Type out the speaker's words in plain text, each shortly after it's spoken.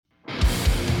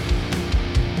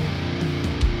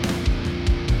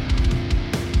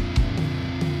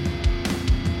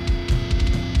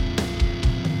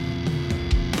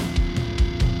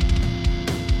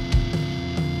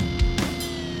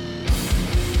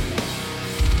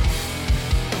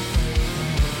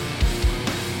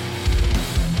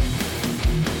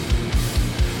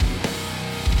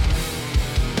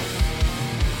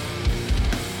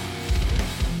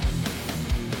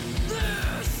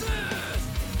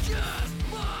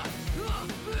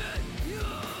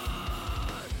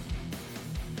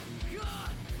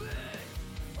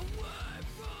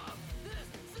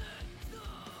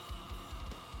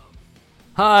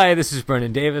Hi, this is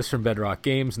Brendan Davis from Bedrock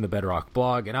Games and the Bedrock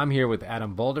blog, and I'm here with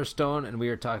Adam Boulderstone, and we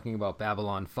are talking about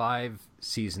Babylon 5,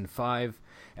 Season 5,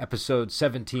 Episodes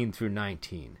 17 through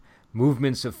 19,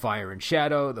 Movements of Fire and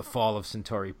Shadow, The Fall of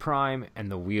Centauri Prime,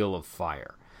 and The Wheel of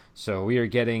Fire. So we are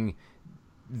getting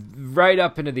right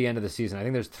up into the end of the season. I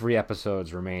think there's 3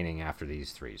 episodes remaining after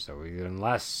these 3, so we're in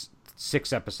last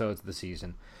 6 episodes of the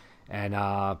season, and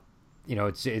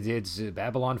it's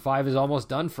Babylon 5 is almost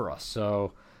done for us,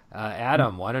 so...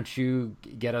 Adam, why don't you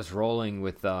get us rolling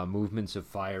with Movements of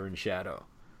Fire and Shadow?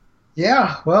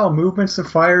 Yeah, well, Movements of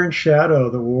Fire and Shadow.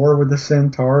 The war with the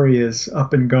Centauri is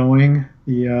up and going.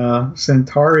 The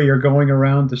Centauri are going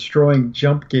around destroying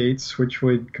jump gates, which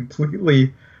would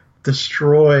completely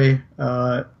destroy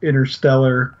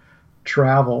interstellar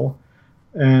travel.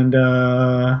 And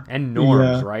And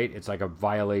norms, right? It's like a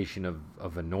violation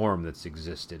of a norm that's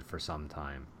existed for some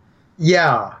time.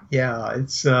 yeah,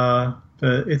 it's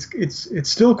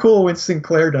still cool when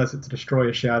Sinclair does it to destroy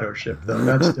a shadow ship, though.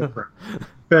 That's different.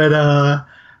 But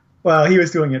well, he was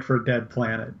doing it for a dead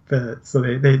planet, but so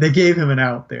they gave him an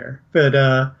out there. But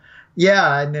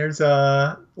yeah, and there's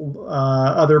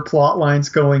other plot lines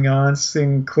going on.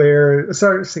 Sinclair.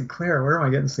 Where am I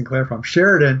getting Sinclair from?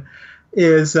 Sheridan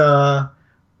is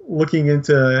looking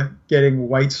into getting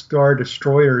White Star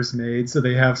destroyers made, so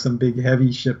they have some big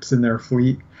heavy ships in their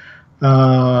fleet.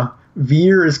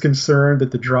 Veer is concerned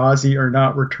that the Drazi are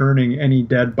not returning any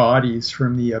dead bodies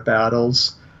from the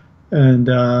battles, and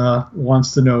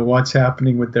wants to know what's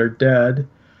happening with their dead.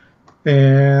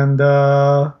 And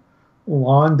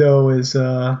Londo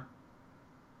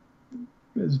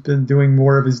has been doing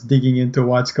more of his digging into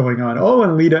what's going on. Oh,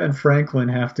 and Lita and Franklin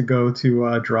have to go to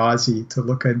Drazi to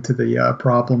look into the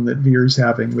problem that Veer's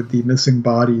having with the missing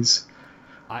bodies.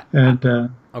 And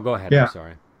Oh, go ahead. I'm yeah,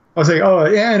 sorry. I was like, oh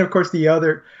yeah, and of course some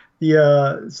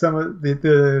of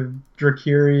the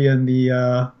Drakiri and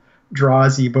the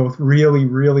Drazi both really,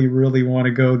 really, really want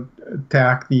to go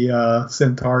attack the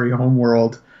Centauri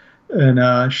homeworld,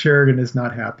 and Sheridan is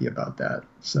not happy about that.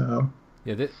 So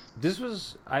Yeah, this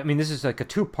was. I mean, this is like a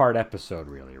 2-part episode,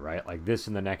 really, right? Like this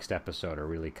and the next episode are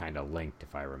really kind of linked,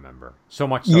 if I remember. So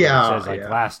much so that it says like yeah,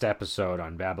 last episode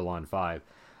on Babylon 5.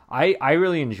 I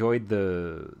really enjoyed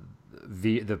the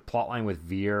plot line with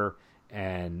Veer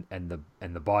and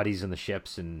the bodies in the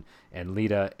ships and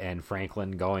Lita and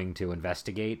Franklin going to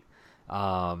investigate. The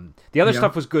other yeah,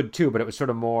 stuff was good too, but it was sort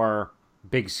of more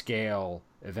big scale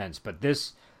events. But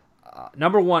this,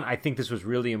 number one, I think this was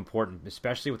really important,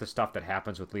 especially with the stuff that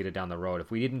happens with Lita down the road.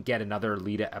 If we didn't get another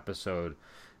Lita episode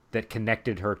that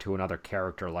connected her to another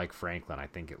character like Franklin, I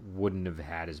think it wouldn't have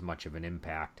had as much of an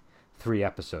impact 3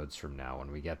 episodes from now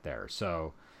when we get there.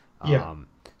 So yeah.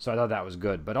 so I thought that was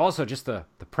good, but also just the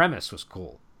premise was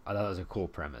cool. I thought it was a cool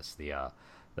premise.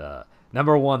 The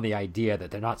number one, the idea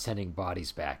that they're not sending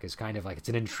bodies back is kind of like, it's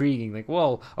an intriguing, like,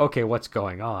 well, okay, what's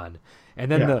going on? And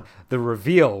then Yeah. the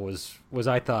reveal was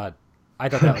I thought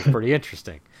that was pretty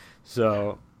interesting.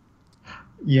 So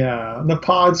Yeah, the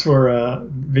pods were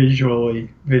visually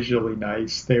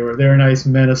nice. They were nice,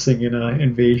 menacing in an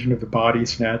Invasion of the Body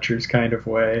Snatchers kind of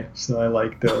way. So I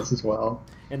like those as well.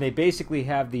 and they basically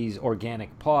have these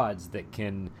organic pods that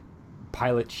can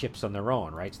pilot ships on their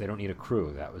own, right? So they don't need a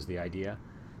crew. That was the idea.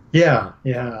 Yeah, Uh,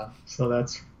 yeah. So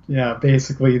that's yeah,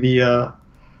 basically the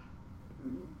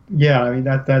yeah. I mean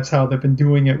that's how they've been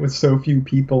doing it with so few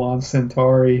people on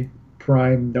Centauri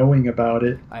Prime knowing about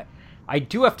it. I I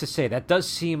do have to say that does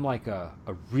seem like a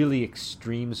really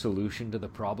extreme solution to the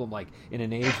problem. Like in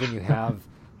an age when you have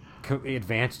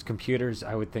advanced computers,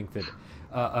 I would think that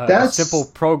a simple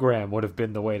That's program would have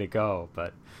been the way to go.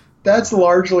 But that's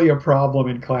largely a problem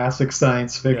in classic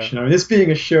science yeah, fiction. I mean, this being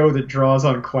a show that draws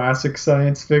on classic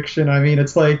science fiction, I mean,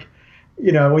 it's like,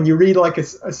 when you read like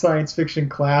a science fiction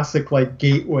classic like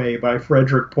Gateway by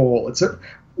Frederick Pohl,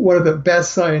 one of the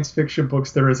best science fiction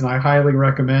books there is, and I highly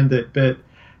recommend it. But,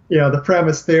 the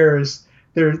premise there is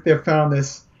they've found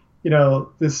this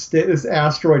this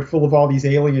asteroid full of all these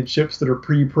alien ships that are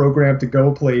pre-programmed to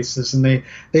go places, and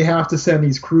they have to send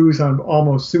these crews on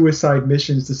almost suicide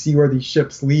missions to see where these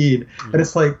ships lead. And mm.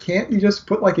 it's like, can't you just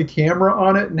put like a camera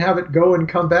on it and have it go and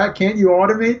come back? Can't you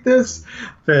automate this?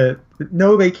 But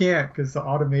no, they can't, because the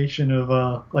automation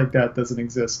of like that doesn't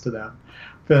exist to them.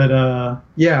 But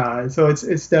yeah, so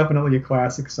it's definitely a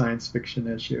classic science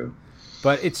fiction issue.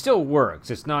 But it still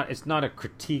works. It's not a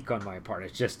critique on my part.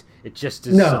 It just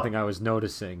is No, something I was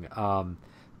noticing.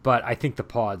 But I think the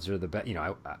pods are the best.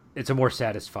 It's a more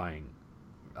satisfying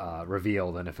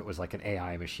reveal than if it was like an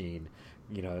AI machine.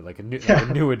 Like a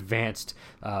yeah, new advanced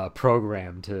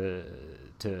program to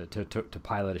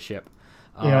pilot a ship.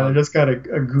 Yeah, they just got a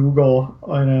Google,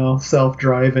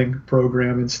 self-driving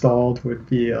program installed would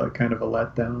be kind of a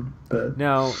letdown. But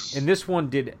Now, in this one,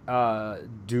 do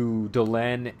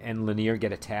Delenn and Lanier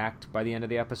get attacked by the end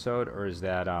of the episode, or is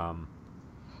that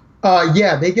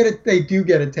yeah, they get it. They do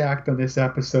get attacked on this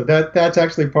episode. That's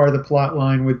actually part of the plot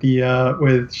line with the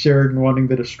with Sheridan wanting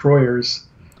the destroyers.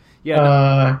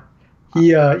 yeah?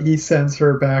 He sends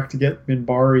her back to get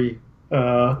Minbari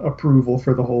approval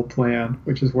for the whole plan,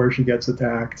 which is where she gets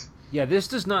attacked. Yeah, this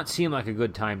does not seem like a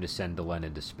good time to send Delenn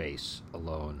into space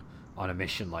alone on a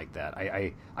mission like that.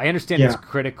 I understand it's Yeah.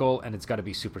 critical and it's got to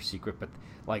be super secret, but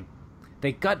like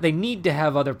they need to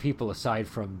have other people aside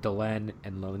from Delenn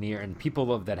and Lanier and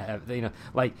people of that have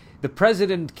like the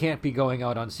president can't be going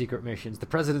out on secret missions. The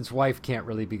president's wife can't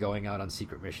really be going out on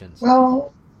secret missions.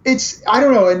 Well, I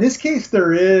don't know. In this case,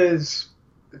 there is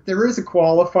a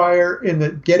qualifier in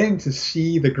that getting to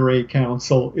see the Grey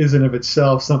Council isn't of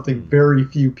itself something very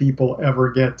few people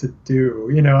ever get to do.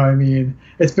 I mean,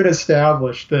 it's been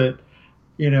established that,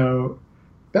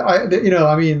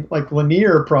 like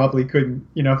Lanier probably couldn't,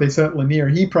 if they sent Lanier,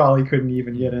 he probably couldn't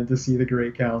even get in to see the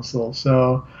Grey Council.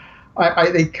 So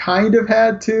they kind of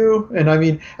had to,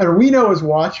 and we know as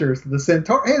watchers the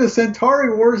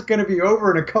Centauri War is going to be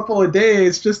over in a couple of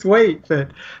days. Just wait,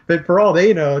 but for all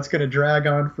they know, it's going to drag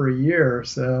on for a year.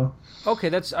 So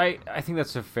Okay, I think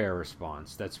that's a fair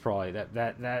response. That's probably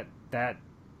I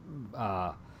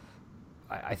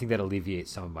think that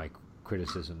alleviates some of my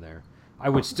criticism there. I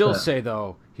would still say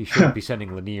though he shouldn't be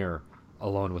sending Lanier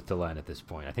alone with Delenn at this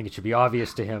point. I think it should be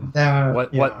obvious to him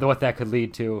what that could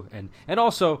lead to, and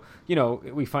also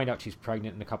we find out she's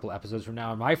pregnant in a couple episodes from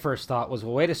now. And my first thought was,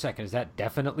 well, wait a second, is that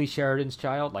definitely Sheridan's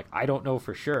child? Like, I don't know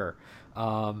for sure.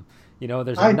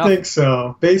 There's I enough. think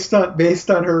so. Based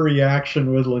on her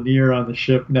reaction with Lanier on the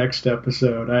ship next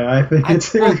episode, I think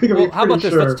it's going to be Well, how about pretty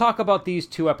this? sure. Let's talk about these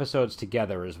two episodes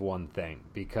together as one thing,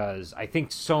 because I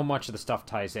think so much of the stuff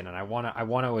ties in, and I want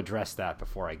to address that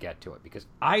before I get to it, because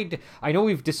I know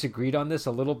we've disagreed on this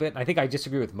a little bit, and I think I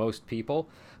disagree with most people,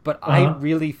 but I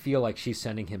really feel like she's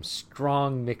sending him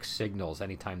strong mixed signals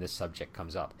anytime this subject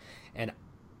comes up, and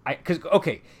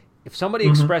if somebody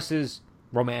expresses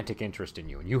romantic interest in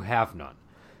you and you have none,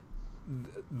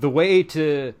 the way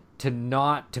to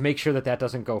make sure that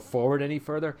doesn't go forward any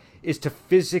further is to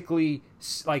physically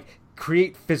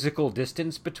create physical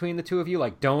distance between the two of you.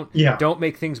 Like, don't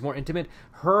make things more intimate.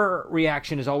 Her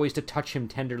reaction is always to touch him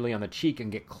tenderly on the cheek and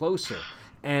get closer,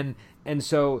 and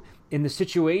so in the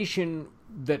situation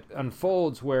that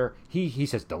unfolds where he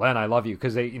says, Delenn, I love you,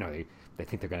 because they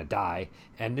think they're going to die,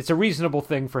 and it's a reasonable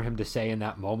thing for him to say in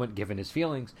that moment given his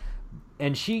feelings.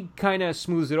 And she kind of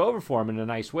smooths it over for him in a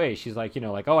nice way. She's like,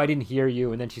 oh, I didn't hear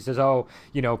you. And then she says, oh,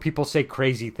 people say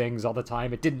crazy things all the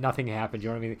time. Nothing happened. You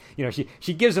know what I mean?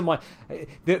 She gives him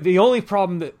the only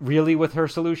problem that really with her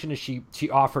solution is she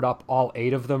offered up all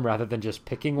 8 of them rather than just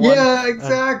picking one. Yeah,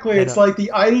 exactly. It's like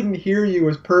the I didn't hear you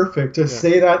was perfect. Just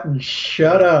say that and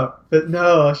shut up. But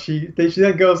no, she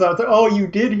then goes on to, oh, you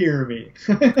did hear me.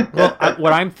 Well,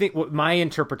 what my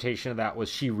interpretation of that was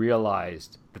she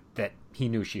realized that he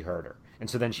knew she heard her. And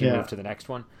so then she moved to the next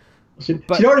one. She'd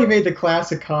already made the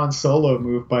classic Han Solo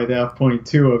move by that point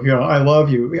too. Of I love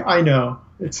you. I know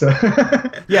it's yeah.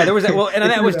 There was that. Well, and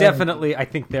that was definitely, I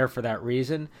think, there for that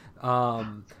reason.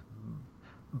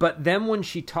 But then when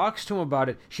she talks to him about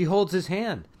it, she holds his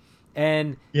hand,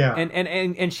 and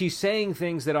she's saying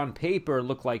things that on paper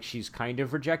look like she's kind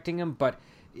of rejecting him. But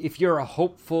if you're a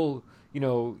hopeful,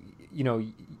 young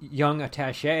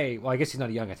attaché, well, I guess he's not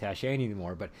a young attaché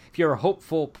anymore, but if you're a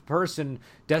hopeful person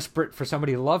desperate for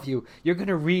somebody to love you, you're going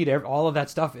to read all of that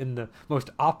stuff in the most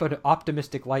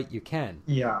optimistic light you can.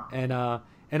 Yeah. And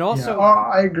also... Yeah.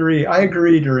 Oh, I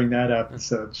agree during that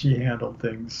episode. She handled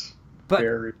things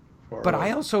very forward. But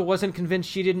I also wasn't convinced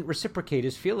she didn't reciprocate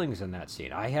his feelings in that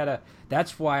scene.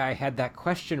 That's why I had that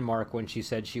question mark when she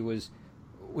said she was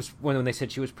when they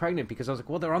said she was pregnant, because I was like,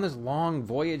 well, they're on this long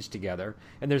voyage together,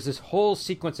 and there's this whole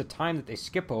sequence of time that they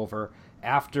skip over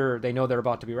after they know they're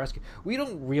about to be rescued. We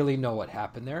don't really know what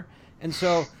happened there, and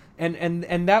so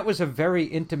and that was a very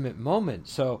intimate moment.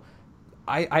 So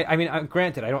I mean,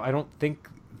 granted, I don't think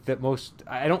that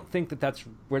that's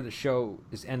where the show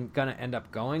is gonna end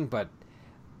up going, but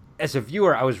as a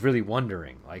viewer, I was really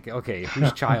wondering, like, okay,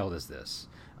 whose child is this?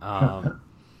 I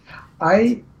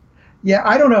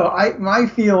don't know. My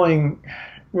feeling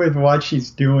with what she's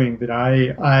doing that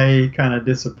I kind of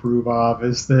disapprove of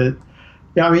is that,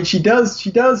 I mean, she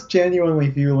does genuinely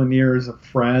view Lanier as a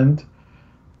friend,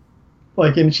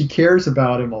 and she cares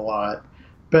about him a lot.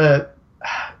 But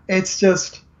it's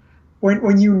just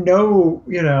when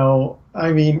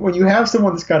I mean, when you have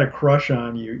someone that's got a crush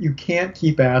on you, you can't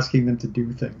keep asking them to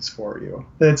do things for you.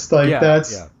 That's like Yeah,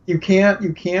 that's yeah. you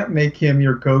can't make him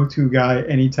your go-to guy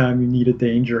anytime you need a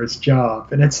dangerous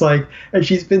job. And it's like, and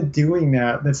she's been doing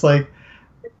that. And it's like,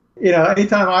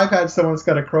 anytime I've had someone that's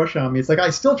got a crush on me, it's like I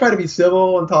still try to be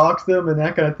civil and talk to them and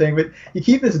that kind of thing, but you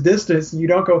keep this distance and you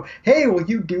don't go, "Hey, will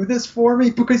you do this for me?"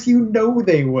 Because you know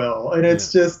they will. And Yeah.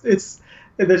 it's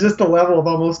there's just a level of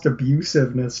almost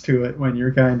abusiveness to it when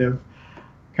you're kind of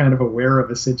aware of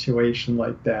a situation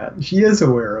like that. And she is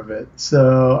aware of it.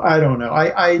 So I don't know.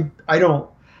 I don't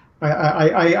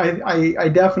I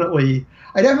definitely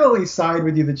side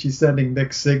with you that she's sending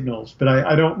mixed signals, but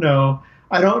I don't know.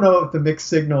 I don't know if the mixed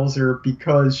signals are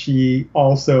because she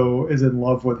also is in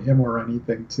love with him or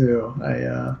anything too.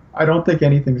 I don't think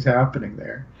anything's happening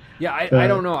there. Yeah, I But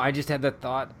don't know. I just had that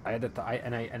thought. I had that thought,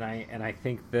 and I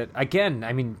think that again.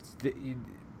 I mean,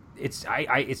 it's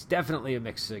definitely a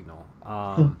mixed signal.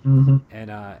 mhm.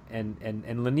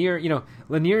 And Lanier,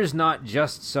 Lanier's not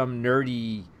just some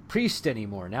nerdy priest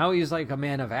anymore. Now he's like a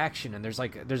man of action, and there's a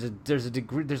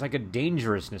degree, there's like a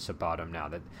dangerousness about him now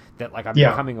that like I'm Yeah.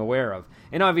 becoming aware of.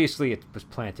 And obviously, it was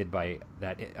planted by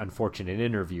that unfortunate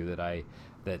interview that like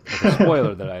a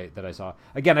spoiler that I saw.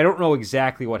 Again, I don't know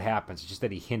exactly what happens. It's just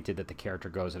that he hinted that the character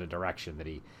goes in a direction that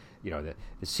he, that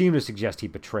it seemed to suggest he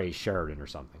betrays Sheridan or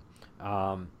something.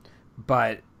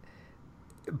 But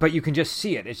you can just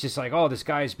see it. It's just like, oh, this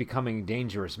guy's becoming a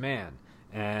dangerous man,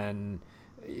 and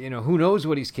who knows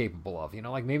what he's capable of.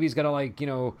 Like maybe he's got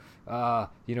to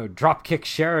drop kick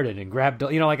Sheridan and grab.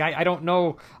 Like I don't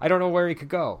know. I don't know where he could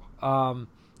go.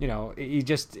 He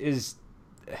just is.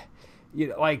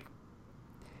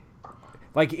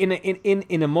 Like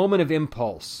in a moment of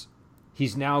impulse,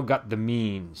 he's now got the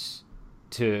means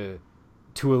to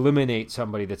eliminate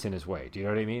somebody that's in his way. Do you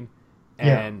know what I mean?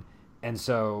 Yeah. And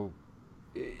so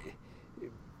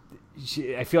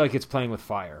I feel like it's playing with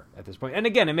fire at this point. And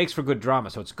again, it makes for good drama,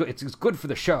 so it's good. It's good for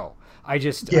the show. Yeah.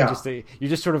 You're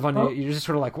just sort of you're just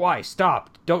sort of like, why?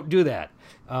 Stop! Don't do that.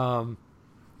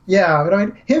 Yeah, but I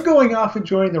mean, him going off and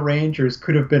joining the Rangers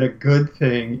could have been a good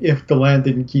thing if Delenn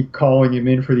didn't keep calling him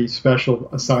in for these special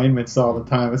assignments all the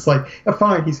time. It's like,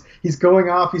 fine, he's going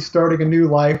off, he's starting a new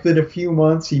life. In a few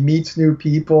months, he meets new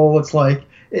people. It's like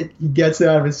he gets it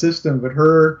out of his system. But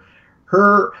her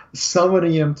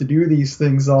summoning him to do these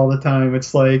things all the time,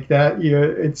 it's like that.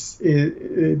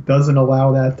 It doesn't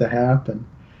allow that to happen.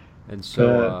 And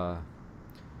so,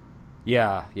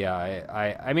 yeah.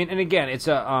 I mean, and again, it's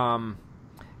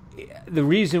the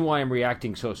reason why I'm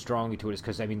reacting so strongly to it is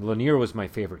because I mean Lanier was my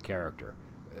favorite character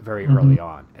very early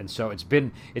on, and so it's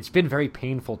been very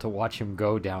painful to watch him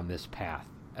go down this path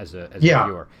as a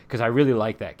viewer, because I really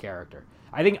like that character.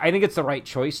 I think it's the right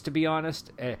choice, to be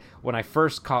honest. When I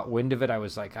first caught wind of it, I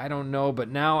was like, I don't know, but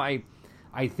now I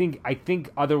think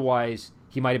otherwise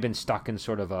he might have been stuck in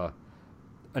sort of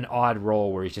an odd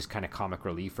role where he's just kind of comic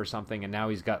relief or something, and now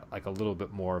he's got like a little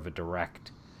bit more of a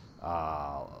direct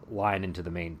line into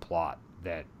the main plot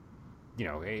that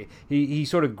he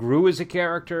sort of grew as a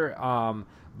character,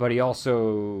 but he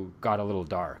also got a little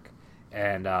dark,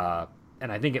 and I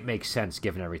think it makes sense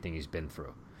given everything he's been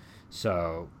through.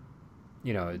 So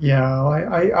Yeah,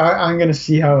 I'm going to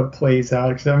see how it plays out,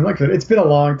 because I'm like, it's been a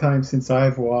long time since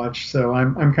I've watched, so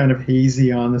I'm kind of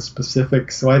hazy on the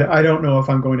specifics. So I don't know if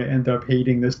I'm going to end up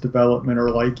hating this development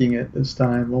or liking it this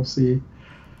time. We'll see.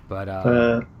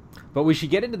 But we should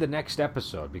get into the next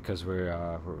episode, because we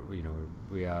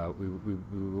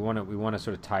want to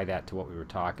sort of tie that to what we were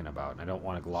talking about, and I don't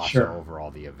want to gloss over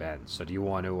all the events. So do you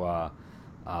want to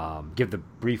give the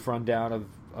brief rundown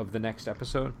of the next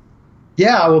episode?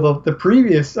 Yeah, well, the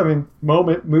previous,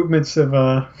 movements of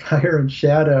Fire and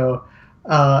Shadow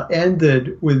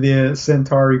ended with the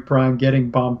Centauri Prime getting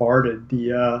bombarded.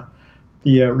 The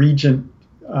Regent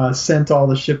sent all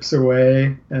the ships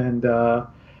away and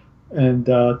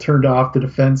turned off the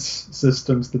defense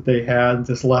systems that they had and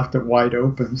just left it wide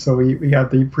open. So we had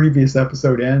the previous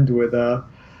episode end with the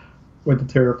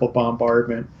terrible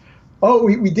bombardment. Oh,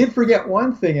 we did forget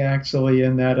one thing, actually,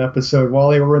 in that episode. While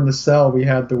they were in the cell, we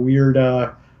had the weird,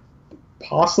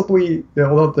 possibly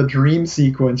the dream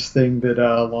sequence thing that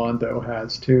Londo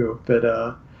has, too. But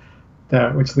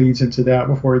that which leads into that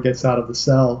before he gets out of the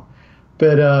cell.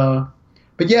 But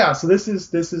yeah, so this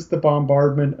is the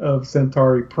bombardment of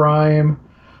Centauri Prime.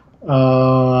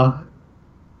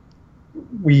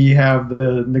 We have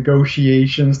the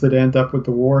negotiations that end up with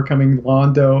the war coming.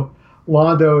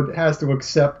 Londo has to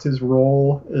accept his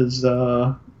role as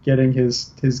getting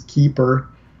his keeper,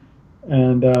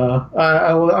 And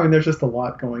I mean, there's just a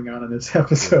lot going on in this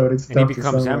episode. It's And he tough to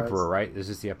becomes summarize. emperor, right? This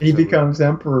is the He episode. becomes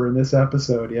emperor in this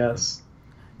episode. Yes.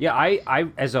 Yeah, I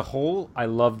as a whole, I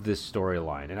loved this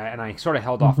storyline, and I sort of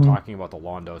held off Mhm. talking about the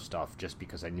Londo stuff just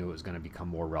because I knew it was going to become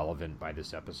more relevant by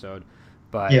this episode.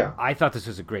 But Yeah. I thought this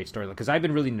was a great story because I've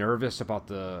been really nervous about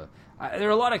there are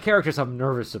a lot of characters I'm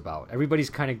nervous about. Everybody's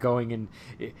kind of going and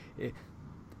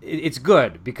it's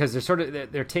good because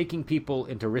they're taking people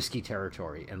into risky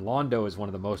territory, and Londo is one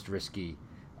of the most risky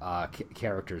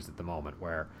characters at the moment.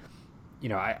 Where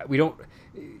we don't,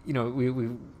 we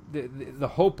the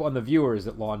hope on the viewer is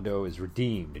that Londo is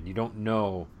redeemed, and you don't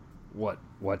know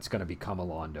what's going to become of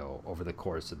Londo over the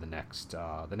course of the next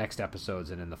episodes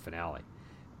and in the finale,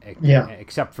 Yeah.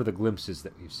 except for the glimpses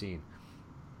that we've seen.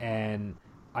 And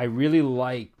I really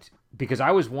liked, because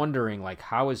I was wondering, like,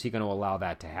 how is he going to allow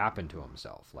that to happen to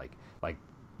himself? Like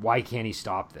why can't he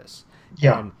stop this?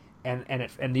 Yeah.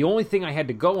 And the only thing I had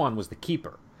to go on was the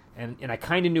keeper. And I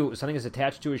kind of knew it was something that's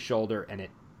attached to his shoulder, and it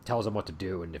tells him what to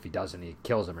do, and if he doesn't, he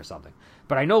kills him or something.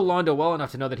 But I know Londo well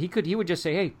enough to know that he would just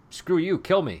say, "Hey, screw you,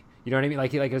 kill me." You know what I mean?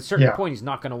 Like at a certain Yeah. point, he's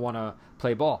not going to want to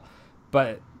play ball.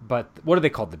 But what are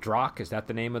they called? The Drakh? Is that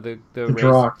the name of the race?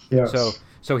 Drakh, yes.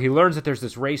 So he learns that there's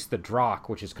this race, the Drakh,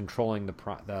 which is controlling the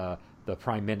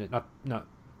prime minister,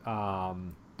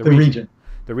 the region.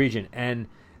 the region, and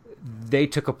they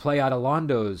took a play out of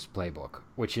Londo's playbook,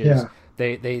 which is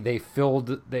they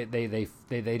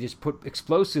just put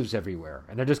explosives everywhere,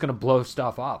 and they're just going to blow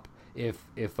stuff up if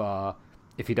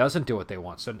he doesn't do what they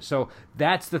want. So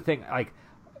that's the thing. Like,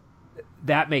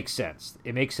 that makes sense.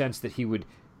 It makes sense that he would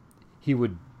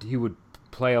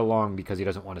play along because he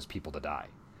doesn't want his people to die.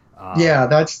 Yeah,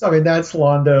 that's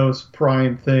Londo's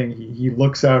prime thing. He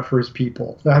looks out for his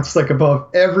people. That's like above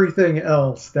everything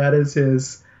else. That is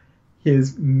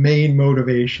his main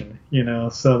motivation,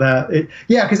 So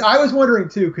because I was wondering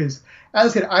too, because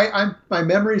as I said, my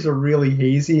memories are really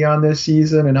hazy on this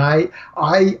season, and I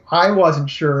wasn't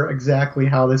sure exactly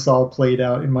how this all played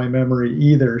out in my memory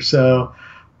either. So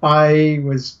I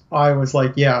was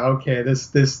like, yeah, okay,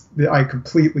 this I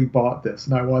completely bought this,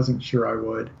 and I wasn't sure I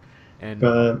would.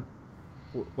 And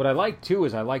what I like too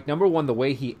is number one, the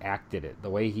way he acted it, the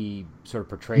way he sort of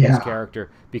portrayed his character,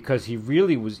 because he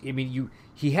really was. I mean,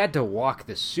 he had to walk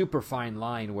this super fine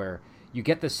line where you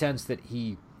get the sense that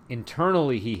he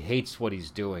internally he hates what he's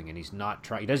doing, and he's not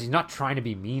trying. He's not trying to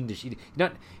be mean to. He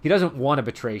doesn't want to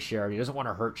betray Sheridan. He doesn't want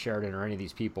to hurt Sheridan or any of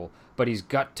these people. But he's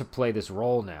got to play this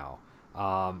role now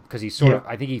because he's sort of.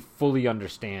 I think he fully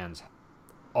understands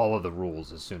all of the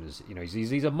rules as soon as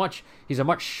he's a much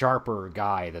sharper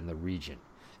guy than the Regent,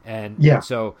 and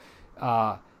so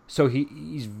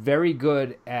he's very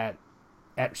good at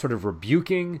sort of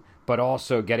rebuking, but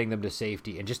also getting them to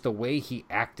safety, and just the way he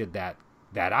acted that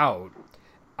out.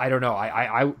 I don't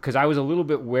know. Because I was a little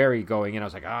bit wary going in. I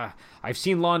was like, I've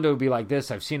seen Londo be like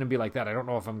this. I've seen him be like that. I don't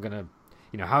know if I'm gonna,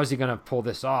 how is he gonna pull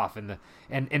this off? And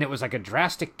it was like a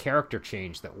drastic character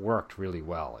change that worked really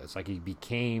well. It's like he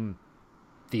became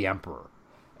the Emperor,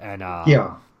 and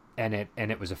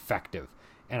it was effective.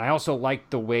 And I also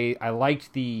liked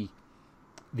the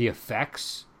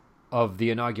effects of the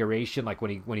inauguration, like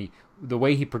when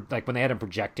they had him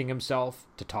projecting himself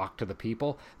to talk to the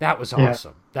people. That was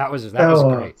awesome. That was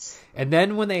great. And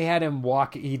then when they had him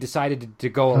walk, he decided to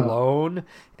go alone,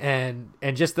 and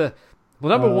just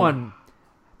number one.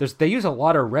 They use a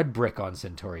lot of red brick on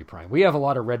Centauri Prime. We have a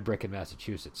lot of red brick in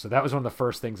Massachusetts, so that was one of the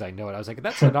first things I noted. I was like,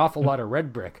 "That's an awful lot of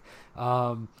red brick,"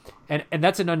 and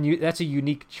that's a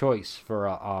unique choice for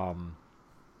a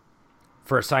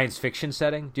science fiction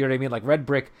setting. Do you know what I mean? Like red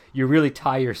brick, you really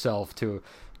tie yourself to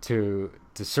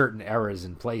certain eras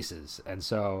and places, and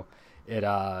so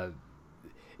I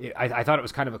thought it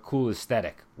was kind of a cool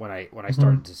aesthetic when I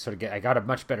started to sort of I got a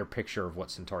much better picture of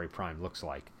what Centauri Prime looks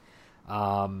like.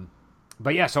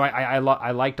 But yeah, so I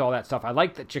liked all that stuff. I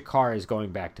liked that G'Kar is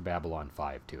going back to Babylon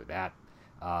 5 too. That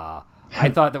I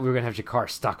thought that we were gonna have G'Kar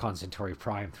stuck on Centauri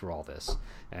Prime through all this,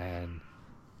 and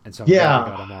so I'm glad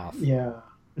we got him off. Yeah,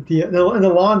 the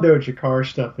Londo G'Kar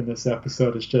stuff in this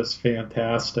episode is just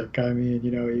fantastic. I mean,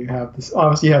 you have this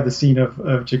obviously you have the scene of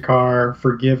G'Kar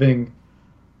forgiving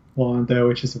Londo,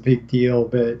 which is a big deal,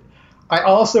 but I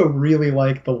also really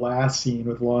like the last scene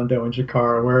with Londo and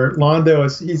G'Kar, where Londo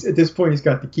he's at this point he's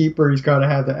got the keeper, he's got to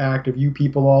have the act of you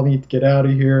people all need to get out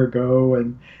of here, go,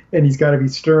 and he's got to be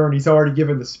stern. He's already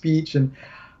given the speech, and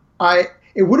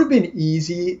it would have been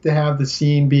easy to have the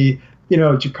scene be,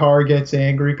 G'Kar gets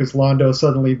angry because Londo's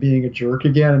suddenly being a jerk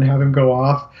again and have him go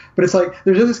off, but it's like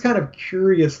there's this kind of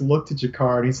curious look to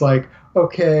G'Kar, and he's like,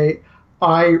 okay,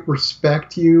 I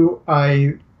respect you,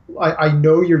 I I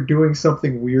know you're doing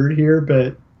something weird here,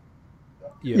 but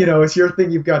it's your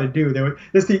thing. You've got to do.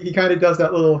 He kind of does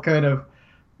that little kind of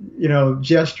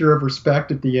gesture of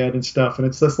respect at the end and stuff, and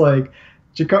it's just like.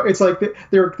 It's like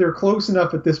they're close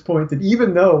enough at this point that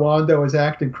even though Londo is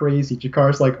acting crazy,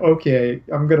 Jakar's like, okay,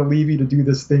 I'm going to leave you to do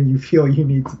this thing you feel you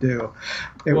need to do.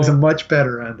 It was a much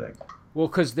better ending. Well,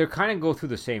 because they're kind of go through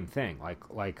the same thing.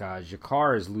 Like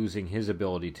Jakar is losing his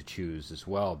ability to choose as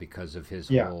well because of his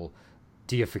whole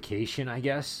deification, I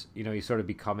guess. He's sort of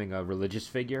becoming a religious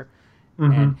figure.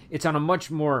 Mm-hmm. And it's on a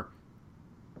much more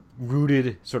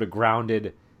rooted, sort of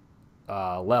grounded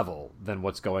level than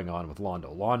what's going on with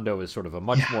Londo. Londo is sort of a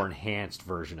much more enhanced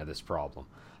version of this problem,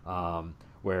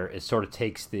 where it sort of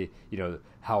takes the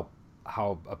how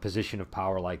a position of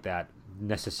power like that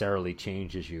necessarily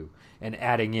changes you, and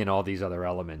adding in all these other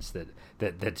elements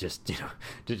that just to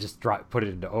just put it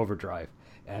into overdrive.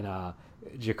 And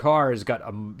Jakar has got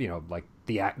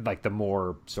the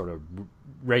more sort of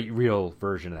real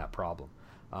version of that problem.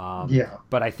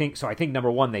 But I think number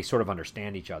one, they sort of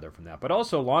understand each other from that. But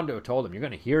also, Londo told him, "You're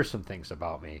going to hear some things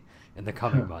about me in the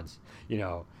coming months,"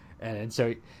 and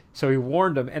so he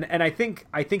warned him. And I think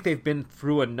they've been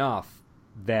through enough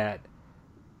that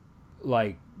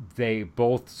like they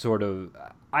both sort of,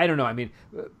 I don't know. I mean,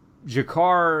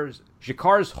 Jakar's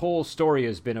whole story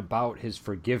has been about his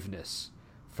forgiveness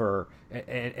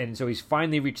and so he's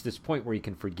finally reached this point where he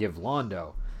can forgive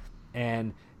Londo,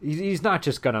 and he's not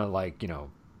just gonna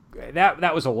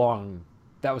that was a long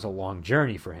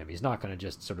journey for him. He's not going to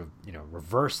just sort of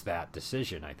reverse that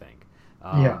decision, I think.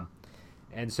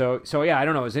 And so yeah, I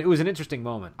don't know. It was an interesting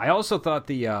moment. I also thought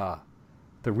the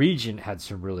Regent had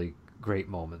some really great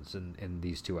moments in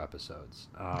these two episodes.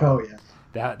 I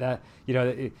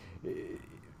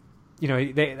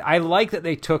like that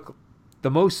they took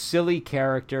the most silly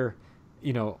character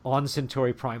on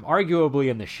Centauri Prime, arguably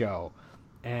in the show,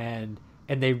 and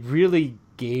they really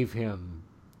gave him.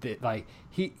 Like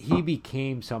he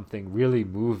became something really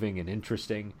moving and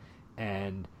interesting,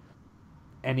 and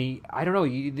he, I don't know,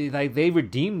 they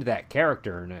redeemed that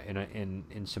character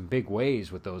in some big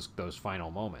ways with those final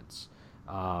moments.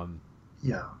 And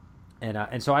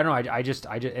so I don't know, I just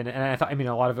and I thought, I mean,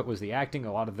 a lot of it was the acting,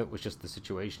 a lot of it was just the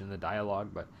situation and the dialogue,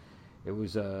 but it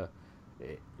was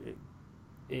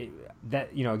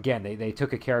again, they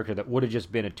took a character that would have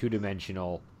just been a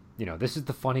two-dimensional. This is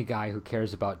the funny guy who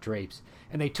cares about drapes.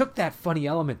 And they took that funny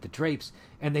element, the drapes,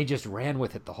 and they just ran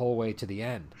with it the whole way to the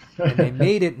end. And they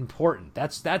made it important.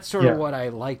 That's sort of what I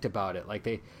liked about it. Like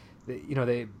the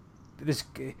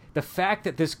fact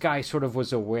that this guy sort of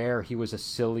was aware he was a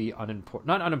silly,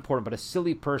 not unimportant, but a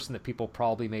silly person that people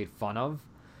probably made fun of.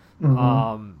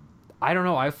 Mm-hmm. I don't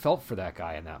know. I felt for that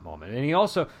guy in that moment.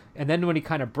 And then when he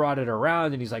kind of brought it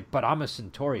around and he's like, but I'm a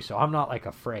Centauri, so I'm not like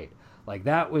afraid. Like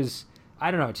that was,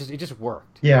 I don't know. It just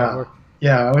worked. Yeah. It worked.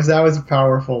 Yeah. That was a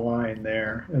powerful line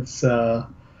there. It's,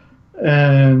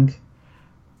 and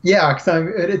yeah, cause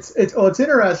it's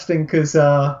interesting because,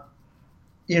 I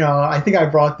think I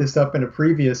brought this up in a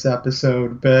previous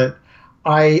episode, but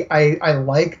I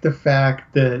like the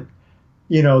fact that,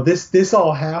 this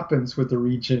all happens with the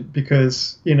Regent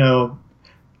because,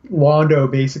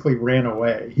 Londo basically ran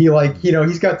away. He's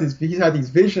had these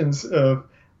visions of,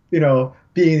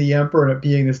 being the Emperor and it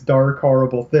being this dark,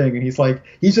 horrible thing. And he's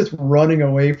just running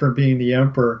away from being the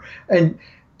Emperor. And,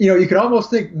 you could almost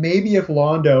think maybe if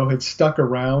Londo had stuck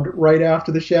around right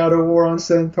after the Shadow War on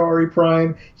Centauri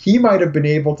Prime, he might have been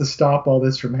able to stop all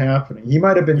this from happening. He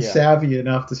might have been savvy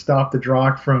enough to stop the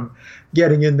Drakh from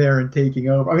getting in there and taking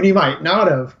over. I mean, he might not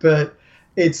have, but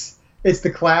it's the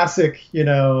classic,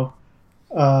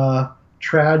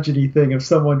 tragedy thing of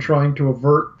someone trying to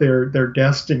avert their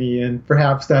destiny, and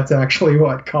perhaps that's actually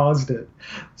what caused it.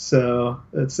 So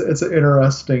it's an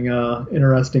interesting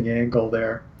angle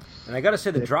there. And I got to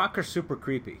say, the Drakh are super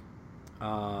creepy.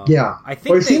 I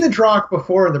think we've seen the Drakh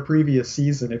before in the previous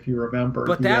season, if you remember.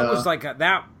 But that was like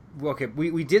that. Okay,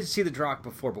 we did see the Drakh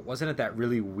before, but wasn't it that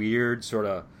really weird sort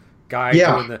of guy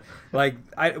doing the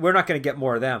we're not going to get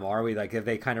more of them, are we? Like, have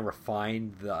they kind of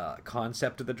refined the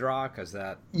concept of the Drakh? Is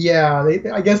that? Yeah,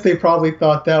 I guess they probably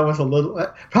thought that was a little.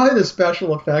 Probably the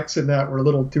special effects in that were a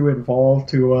little too involved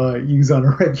to use on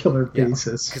a regular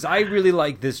basis. Because I really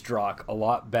like this Drakh a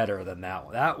lot better than that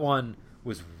one. That one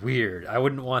was weird. I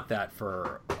wouldn't want that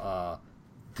for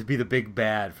to be the big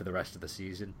bad for the rest of the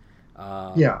season.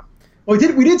 Well,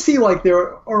 we did see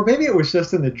or maybe it was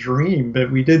just in the dream,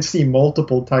 but we did see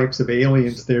multiple types of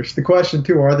aliens there. So the question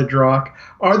too, are the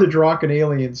Drakh an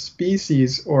alien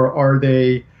species, or are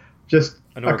they just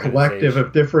a collective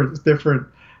of different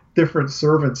different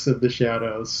servants of the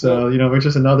shadows. So Well, you know, which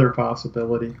is another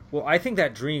possibility. well, I think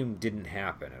that dream didn't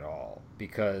happen at all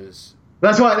because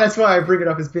That's why I bring it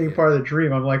up as being yeah, part of the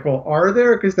dream. I'm like, well, are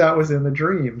there? Because that was in the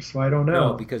dream, so I don't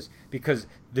no, know. because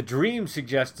the dream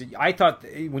suggested. I thought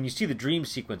when you see the dream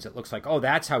sequence, it looks like, oh,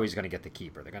 that's how he's going to get the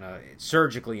keeper. They're going to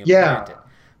surgically implant Yeah, it.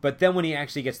 But then when he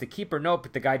actually gets the keeper,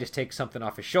 nope, the guy just takes something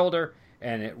off his shoulder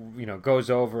and it goes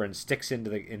over and sticks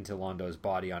into Londo's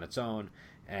body on its own,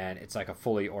 and it's like a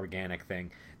fully organic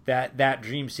thing. That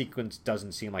dream sequence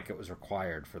doesn't seem like it was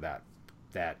required for that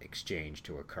exchange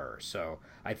to occur. So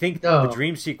I think the no,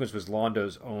 dream sequence was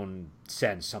Londo's own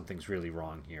sense something's really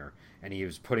wrong here, and he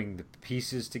was putting the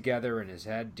pieces together in his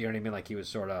head. Do you know what I mean? Like he was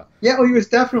sort of yeah. Well, he was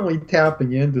definitely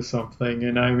tapping into something,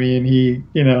 and I mean,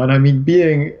 and I mean,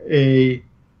 being a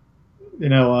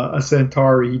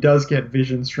Centauri, he does get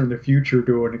visions from the future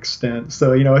to an extent.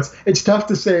 So it's tough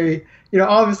to say.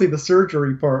 Obviously the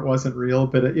surgery part wasn't real,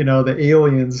 but the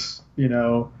aliens,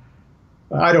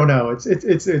 I don't know.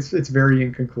 It's very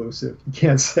inconclusive. You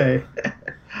can't say.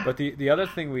 But the other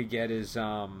thing we get is they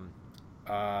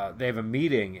have a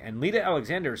meeting, and Lita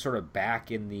Alexander is sort of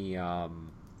back in the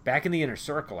inner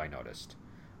circle. I noticed,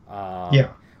 Yeah,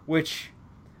 which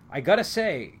I gotta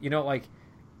say, like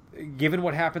given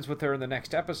what happens with her in the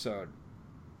next episode,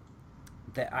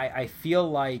 that I feel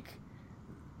like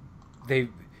they.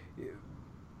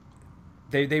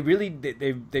 They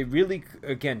really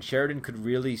again Sheridan could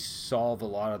really solve a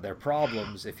lot of their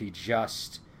problems if he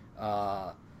just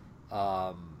um,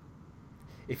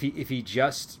 if he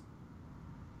just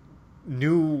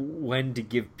knew when to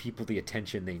give people the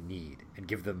attention they need and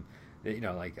give them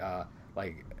like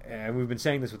and we've been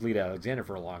saying this with Lita Alexander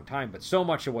for a long time, but so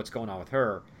much of what's going on with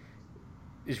her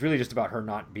is really just about her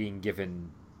not being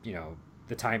given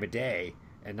the time of day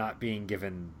and not being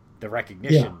given the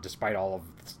recognition yeah. despite all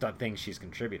of the things she's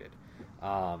contributed.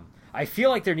 I feel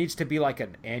like there needs to be like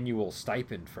an annual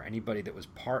stipend for anybody that was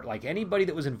anybody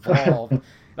that was involved,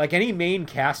 like any main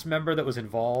cast member that was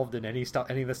involved in any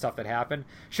of the stuff that happened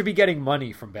should be getting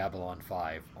money from Babylon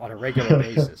 5 on a regular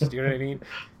basis. Do you know what I mean?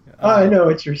 I know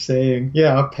what you're saying.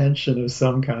 Yeah, a pension of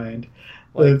some kind.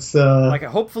 Like, It's like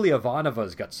hopefully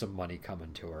Ivanova's got some money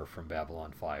coming to her from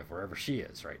Babylon 5 wherever she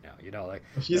is right now.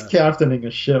 she's captaining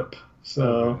a ship, Okay.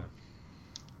 so.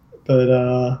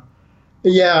 But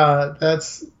yeah,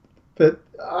 but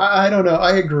I don't know.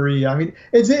 I agree. I mean,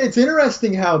 it's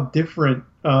interesting how different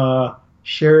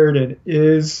Sheridan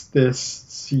is this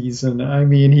season. I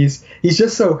mean, he's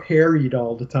just so harried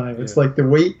all the time. It's Yeah. like the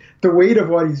weight of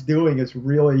what he's doing is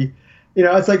really,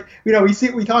 it's like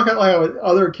we talk about how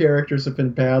other characters have been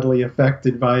badly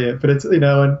affected by it, but it's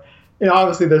and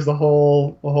obviously there's the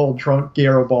whole drunk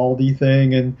Garibaldi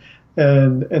thing and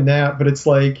that, but it's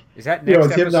like Is that next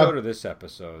it's him episode not or this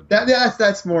episode?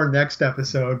 that's more next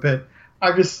episode, but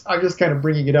I'm just kind of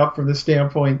bringing it up from the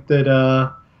standpoint that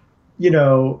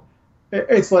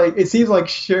it's like it seems like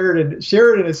Sheridan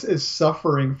is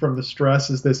suffering from the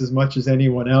stresses of this as much as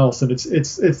anyone else, and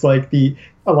it's like a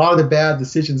lot of the bad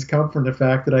decisions come from the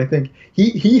fact that I think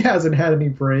he hasn't had any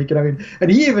break, and I mean, and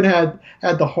he even had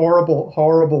the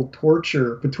horrible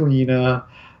torture between at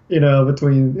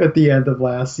the end of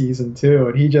last season too,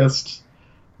 and he just.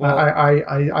 Well,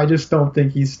 I just don't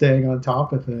think he's staying on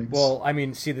top of things. well, I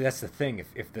mean, see, that's the thing.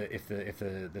 If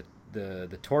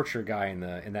the torture guy in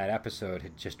that episode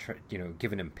had just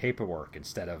given him paperwork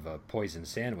instead of a poison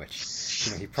sandwich,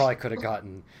 he probably could have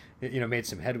gotten made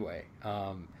some headway.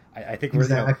 I think we're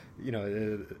Exactly.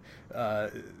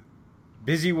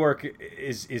 busy work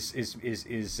is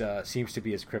seems to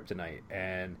be his kryptonite,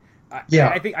 and Yeah.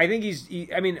 I think I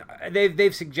mean,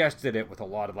 they've suggested it with a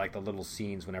lot of like the little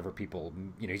scenes whenever people,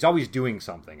 he's always doing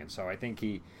something, and so I think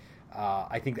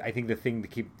I think the thing to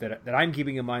keep that I'm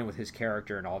keeping in mind with his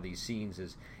character and all these scenes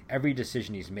is every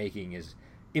decision he's making is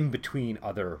in between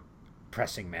other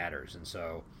pressing matters, and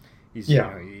so he's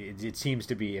Yeah. it seems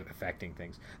to be affecting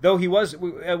things. Though he was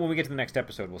when we get to the next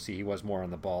episode, we'll see he was more on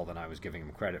the ball than I was giving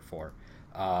him credit for.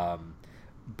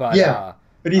 But Yeah.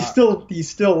 But he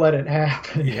still let it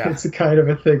happen. Yeah. It's a kind of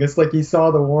a thing. It's like he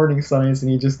saw the warning signs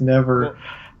and he just Well,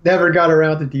 never got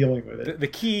around to dealing with it. the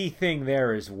key thing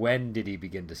there is when did he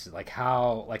begin to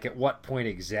at what point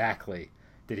exactly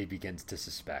did he begin to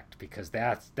suspect, because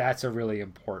that's a really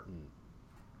important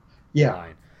Yeah.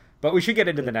 line. But we should get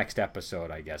into the next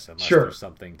episode, I guess, unless Sure. there's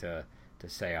something to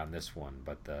say on this one.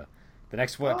 But the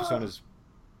next one episode is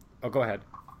go ahead.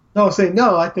 No,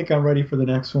 no, I think I'm ready for the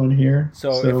next one here.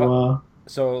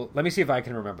 So let me see if I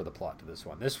can remember the plot to this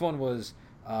one. This one was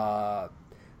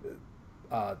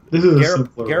This is a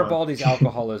simpler one. Garibaldi's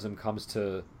alcoholism comes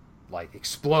to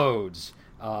explodes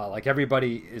Like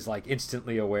everybody is like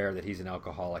instantly aware that he's an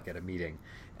alcoholic at a meeting,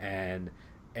 and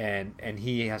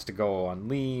he has to go on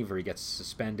leave or he gets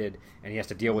suspended, and he has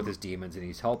to deal with his demons, and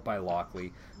he's helped by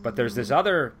Lockley. But there's this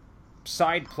other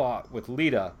side plot with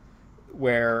Lita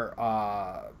where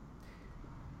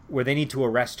they need to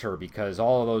arrest her because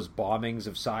all of those bombings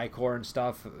of Psycor and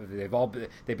stuff,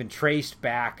 they've been traced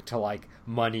back to like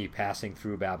money passing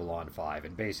through Babylon 5,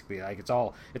 and basically like it's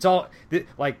all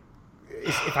like,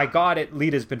 if I got it,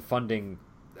 Lita's been funding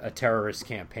a terrorist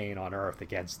campaign on Earth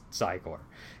against Psycor,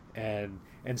 and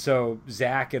so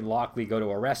Zack and Lockley go to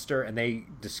arrest her, and they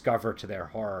discover to their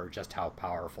horror just how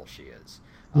powerful she is.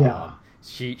 Yeah.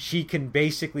 She can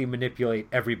basically manipulate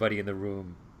everybody in the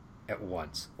room at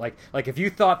once. Like if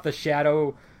you thought the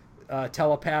shadow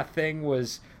telepath thing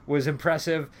was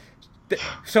impressive.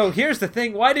 So here's the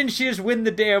thing: why didn't she just win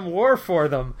the damn war for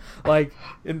them? Like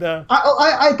in the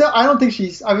I don't think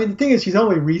she's. I mean, the thing is, she's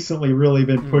only recently really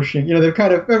been pushing. You know, they've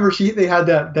kind of remember they had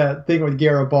that thing with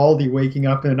Garibaldi waking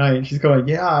up in the night, and she's going,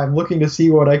 "Yeah, I'm looking to see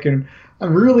what I can.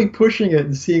 I'm really pushing it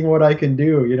and seeing what I can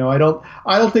do." You know, I don't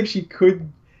think she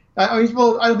could. I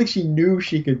don't think she knew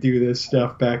she could do this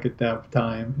stuff back at that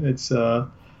time. It's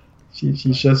she's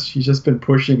just been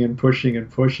pushing and pushing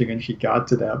and pushing, and she got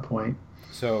to that point.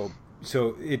 So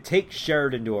it takes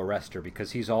Sheridan to arrest her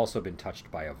because he's also been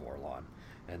touched by a Vorlon.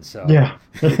 And so yeah.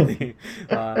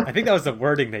 I think that was the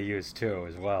wording they used too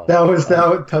as well. That was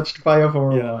touched by a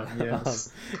Vorlon, yeah.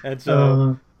 yes. And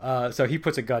so so he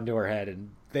puts a gun to her head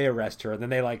and they arrest her, and then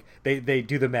they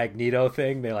do the Magneto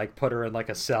thing. They like put her in like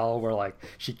a cell where like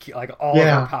she like all of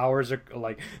her powers are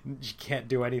like she can't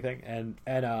do anything, and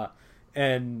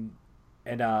then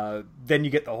you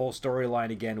get the whole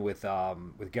storyline again with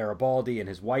Garibaldi, and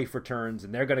his wife returns,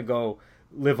 and they're gonna go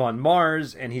live on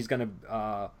Mars, and he's gonna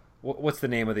what's the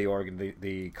name of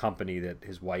the company that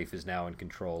his wife is now in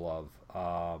control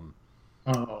of?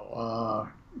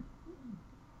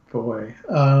 Boy.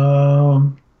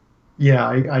 Yeah,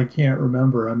 I can't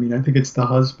remember. I mean, I think it's the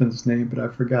husband's name, but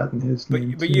I've forgotten his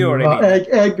name. But you know what I mean.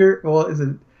 Edgar. Well, is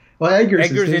it? Well, Edgar's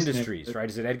Industries, name, right?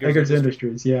 Is it Edgar's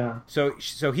Industries? Yeah. So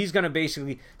he's gonna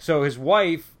basically. So his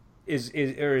wife is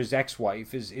or his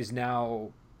ex-wife is now.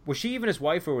 Was she even his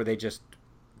wife, or were they just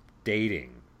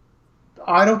dating?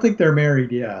 I don't think they're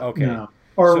married yet. Okay. No.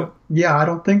 Or yeah, I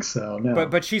don't think so. No.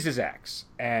 But she's his ex,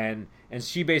 and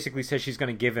she basically says she's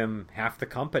going to give him half the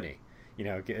company. You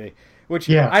know, which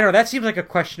I don't know. That seems like a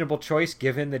questionable choice,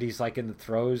 given that he's like in the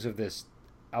throes of this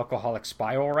alcoholic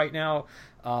spiral right now.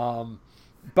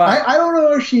 But I don't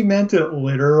know if she meant it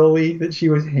literally, that she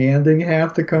was handing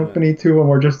half the company to him,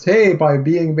 or just, hey, by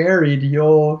being married,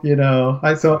 I'm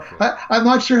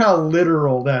not sure how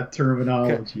literal that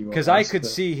terminology was. Because I could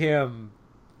see him,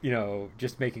 you know,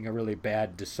 just making a really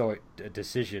bad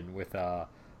decision with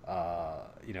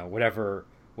whatever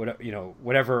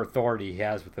authority he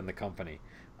has within the company.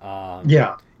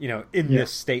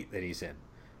 This state that he's in.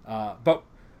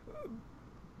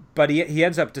 But he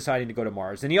ends up deciding to go to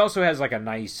Mars, and he also has like a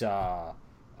nice sort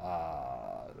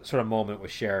of moment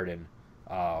with Sheridan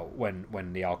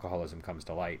when the alcoholism comes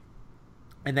to light,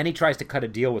 and then he tries to cut a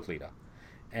deal with Lita,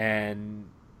 and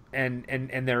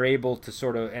they're able to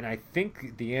sort of, and I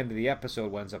think the end of the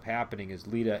episode what ends up happening is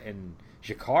Lita and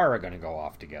G'Kar are going to go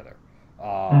off together,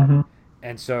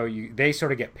 and so they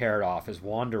sort of get paired off as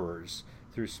wanderers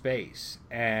through space,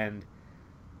 and.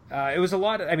 It was a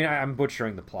lot. I mean, I'm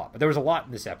butchering the plot, but there was a lot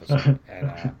in this episode.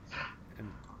 There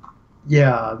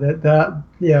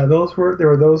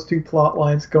were those two plot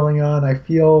lines going on. I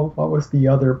feel, what was the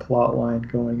other plot line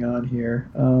going on here?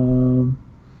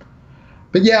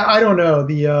 But yeah, I don't know.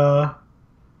 The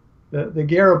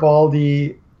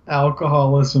Garibaldi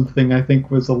alcoholism thing, I think,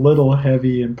 was a little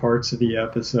heavy in parts of the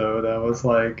episode. I was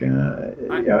like,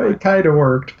 it kind of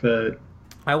worked, but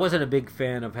I wasn't a big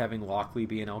fan of having Lockley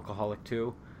be an alcoholic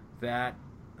too. The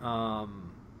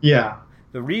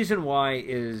reason why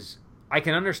is I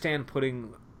can understand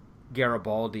putting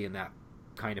Garibaldi in that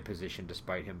kind of position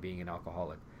despite him being an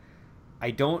alcoholic. I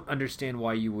don't understand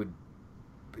why you would,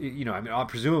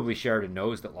 presumably Sheridan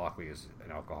knows that Lockley is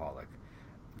an alcoholic.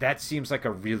 That seems like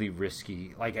a really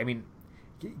risky,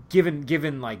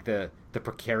 given like the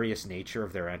precarious nature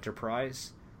of their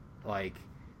enterprise, like.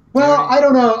 Well, I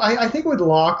don't know. I think with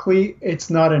Lockley, it's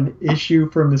not an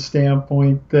issue from the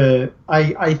standpoint that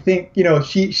I think,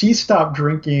 she stopped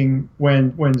drinking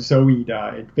when Zoe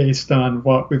died, based on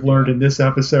what we've learned in this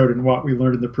episode and what we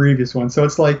learned in the previous one. So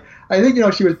it's like, I think,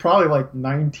 she was probably like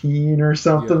 19 or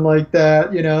something like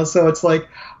that, So it's like,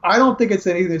 I don't think it's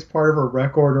anything that's part of her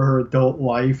record or her adult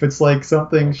life. It's like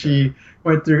something she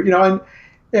went through,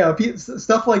 Yeah,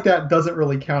 stuff like that doesn't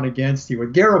really count against you.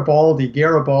 With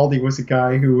Garibaldi was a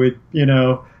guy who would,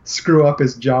 screw up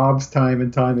his jobs time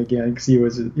and time again because he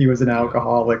was an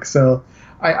alcoholic. So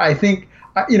I think,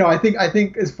 I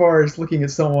think as far as looking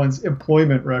at someone's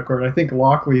employment record, I think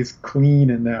Lockley's clean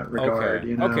in that regard.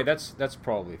 Okay, okay, that's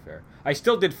probably fair. I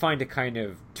still did find it kind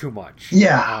of too much.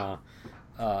 Yeah,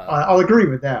 I'll agree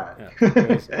with that.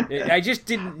 I just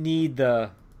didn't need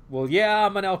the. Well, yeah,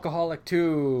 I'm an alcoholic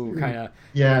too, kind of.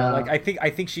 Yeah. Like I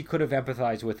think she could have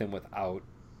empathized with him without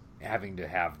having to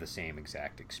have the same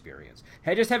exact experience.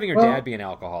 Hey, just having her dad be an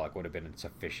alcoholic would have been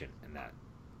sufficient in that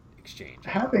exchange.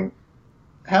 Having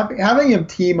him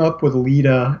team up with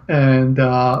Lita and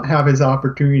have his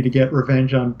opportunity to get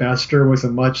revenge on Bester was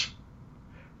a much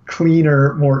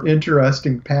cleaner, more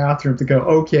interesting path for him to go,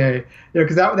 okay,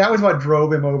 because that was what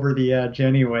drove him over the edge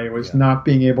anyway, was not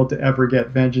being able to ever get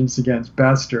vengeance against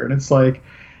Bester. And it's like,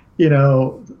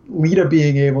 Lita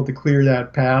being able to clear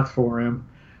that path for him,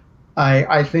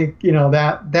 I think,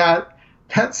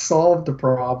 that solved the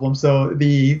problem. So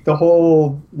the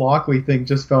whole Lockley thing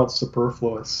just felt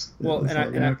superfluous. Well,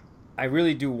 I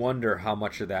really do wonder how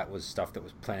much of that was stuff that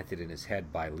was planted in his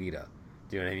head by Lita.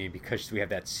 Do you know what I mean? Because we have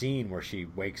that scene where she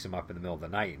wakes him up in the middle of the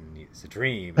night and it's a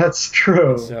dream. That's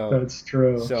true. That's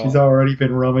true. She's already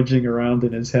been rummaging around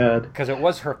in his head. Because it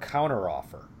was her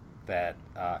counteroffer that,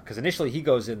 because initially he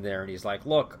goes in there and he's like,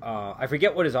 look, I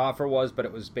forget what his offer was, but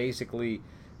it was basically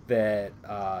that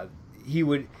he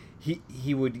would like,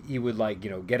 he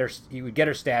would get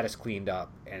her status cleaned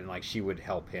up and like she would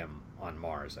help him on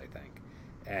Mars, I think.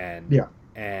 And yeah.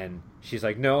 And she's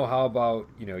like, no, how about,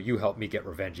 you help me get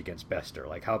revenge against Bester?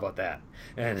 Like, how about that?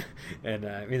 And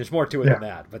I mean, there's more to it than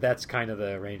that, but that's kind of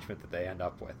the arrangement that they end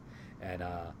up with. And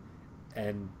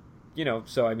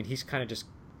so, I mean, he's kind of just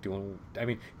doing, I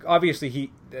mean,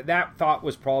 obviously that thought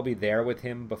was probably there with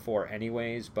him before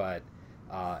anyways, but,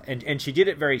 and she did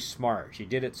it very smart. She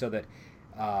did it so that,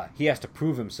 he has to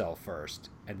prove himself first.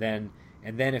 And then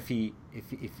if he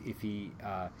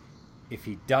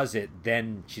does it,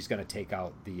 then she's going to take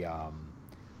out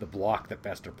the block that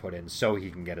Bester put in, so he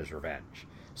can get his revenge.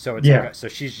 So it's so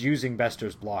she's using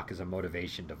Bester's block as a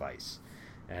motivation device,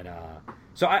 and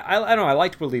so I don't know. I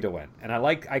liked where Lita went, and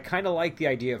I kind of like the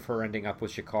idea of her ending up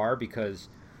with Shakaar because,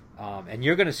 and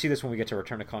you're going to see this when we get to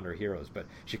Return of Condor Heroes, but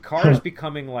Shakaar is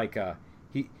becoming like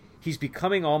he's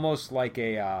becoming almost like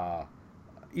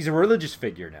he's a religious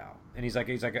figure now. And he's like,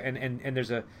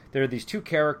 and there are these two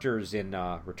characters in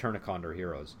Return of Condor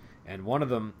Heroes, and one of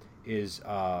them is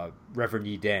Reverend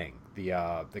Yi Dang.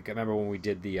 Remember when we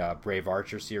did the Brave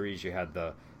Archer series? You had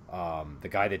the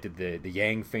guy that did the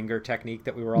Yang Finger technique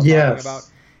that we were all talking about,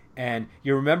 and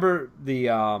you remember the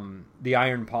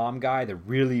Iron Palm guy, the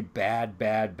really bad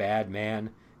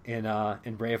man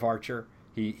in Brave Archer.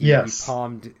 He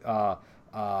palmed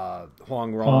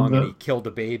Huang Rong and he killed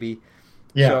a baby.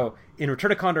 Yeah. So in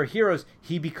Return of Condor Heroes,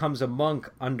 he becomes a monk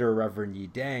under Reverend Yi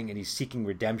Dang, and he's seeking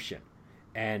redemption,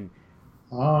 and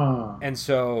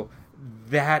so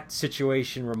that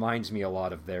situation reminds me a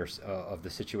lot of of the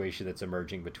situation that's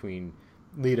emerging between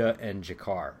Lita and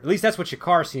Shakaar. At least that's what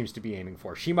Shakaar seems to be aiming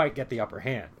for. She might get the upper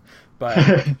hand, but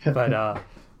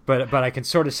I can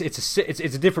sort of see it's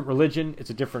a different religion, it's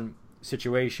a different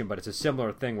situation, but it's a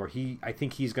similar thing where I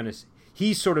think he's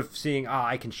sort of seeing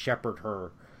I can shepherd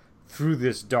her through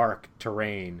this dark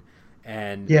terrain,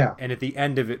 and at the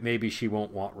end of it, maybe she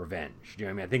won't want revenge. You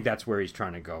know what I mean? I think that's where he's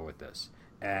trying to go with this.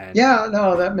 And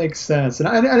that makes sense. And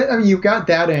I mean, you've got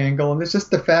that angle, and it's just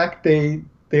the fact they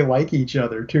like each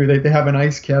other too. They have a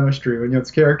nice chemistry. When it's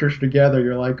characters together,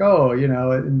 you're like,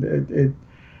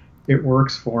 it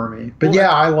works for me. But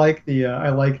I like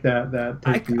that.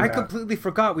 I completely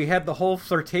forgot we had the whole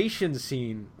flirtation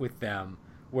scene with them.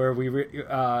 Where we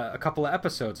a couple of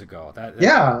episodes ago. That's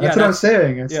what I'm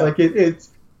saying. It's like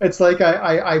it's like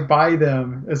I buy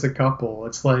them as a couple.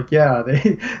 It's like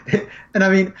they and I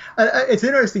mean it's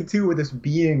interesting too with this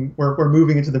being we're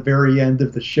moving into the very end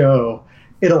of the show.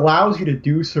 It allows you to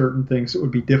do certain things that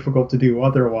would be difficult to do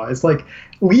otherwise. Like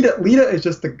Lita is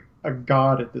just a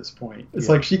god at this point. It's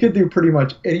like she could do pretty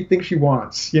much anything she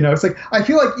wants. It's like I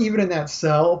feel like even in that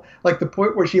cell, like the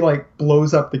point where she like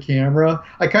blows up the camera,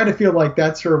 I kind of feel like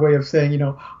that's her way of saying,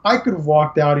 I could have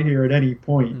walked out of here at any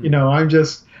point. I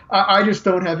just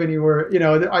don't have anywhere.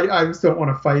 I just don't want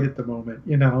to fight at the moment.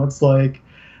 It's like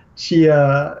she,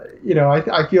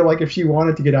 I feel like if she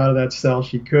wanted to get out of that cell,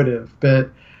 she could have,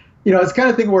 but. It's kind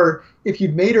of thing where if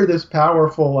you'd made her this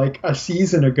powerful like a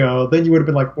season ago, then you would have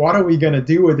been like, what are we going to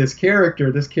do with this character?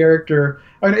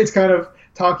 I mean, it's kind of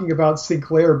talking about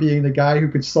Sinclair being the guy who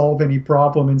could solve any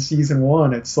problem in season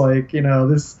one. It's like,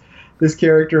 this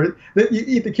character,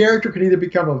 the character could either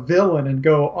become a villain and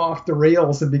go off the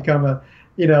rails and become a,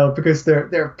 because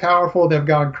they're powerful, they've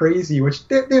gone crazy, which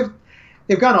they've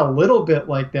gone a little bit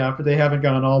like that, but they haven't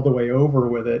gone all the way over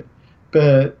with it.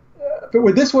 But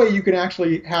with this way, you can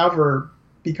actually have her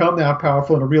become that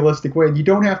powerful in a realistic way, and you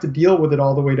don't have to deal with it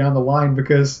all the way down the line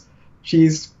because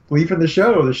she's leaving the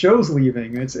show. The show's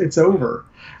leaving. It's over.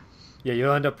 Yeah,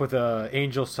 you'll end up with a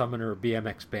Angel Summoner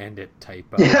BMX Bandit type.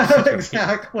 Yeah,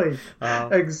 exactly.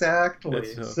 Exactly.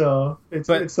 It's, so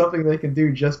it's something they can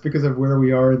do just because of where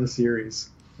we are in the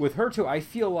series. With her too, I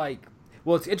feel like,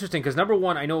 well, it's interesting because number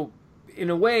one, I know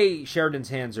in a way Sheridan's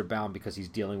hands are bound because he's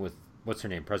dealing with what's her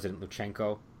name, President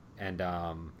Luchenko, and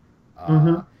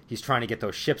he's trying to get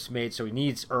those ships made, so he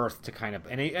needs Earth to kind of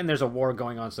and there's a war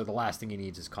going on, so the last thing he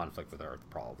needs is conflict with Earth,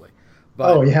 probably.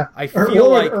 But I feel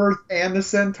like Earth and the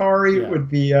Centauri would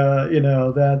be,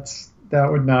 that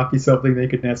would not be something they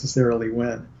could necessarily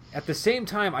win. At the same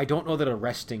time, I don't know that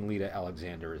arresting Lita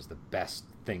Alexander is the best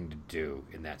thing to do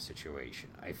in that situation.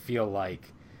 I feel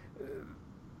like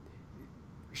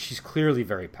she's clearly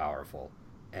very powerful,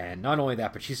 and not only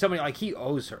that, but she's somebody like he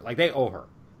owes her, like they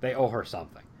owe her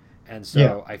something, and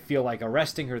so I feel like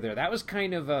arresting her there, that was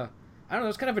kind of a, I don't know,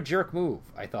 it was kind of a jerk move,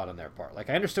 I thought, on their part. Like,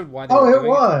 I understood why they were doing it.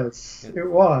 It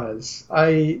was.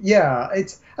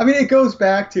 It goes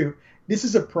back to, this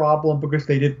is a problem because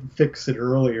they didn't fix it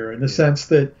earlier, in the sense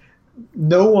that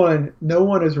no one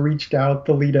has reached out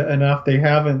to Lita enough. They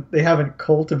haven't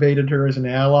cultivated her as an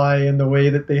ally in the way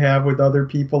that they have with other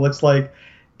people. It's like,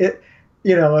 if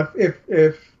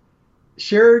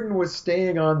Sheridan was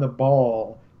staying on the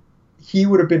ball, he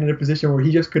would have been in a position where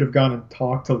he just could have gone and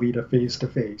talked to Lita face to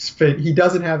face. But he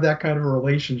doesn't have that kind of a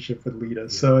relationship with Lita,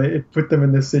 so it put them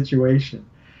in this situation.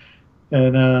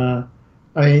 And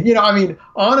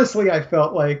honestly, I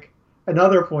felt like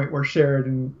another point where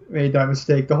Sheridan made that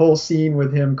mistake, the whole scene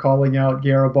with him calling out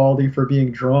Garibaldi for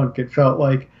being drunk, it felt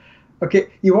like, okay,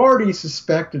 you already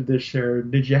suspected this,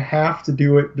 Sheridan. Did you have to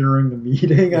do it during the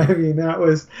meeting? I mean,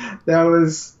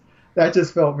 that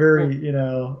just felt very,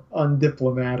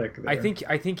 undiplomatic there.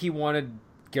 I think he wanted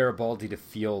Garibaldi to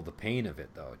feel the pain of it,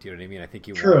 though. Do you know what I mean? I think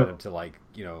he wanted him to,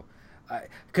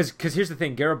 because here's the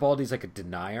thing, Garibaldi's like a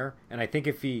denier, and I think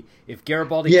if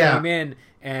Garibaldi came in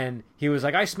and he was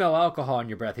like, I smell alcohol in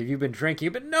your breath, have you been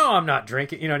drinking? But no, I'm not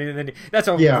drinking, and then that's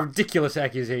a ridiculous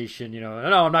accusation, no,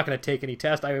 I'm not going to take any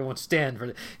test, I won't stand for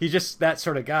it. He's just that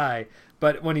sort of guy.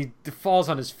 But when he falls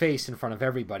on his face in front of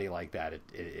everybody like that,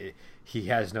 he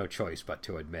has no choice but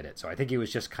to admit it. So I think he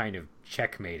was just kind of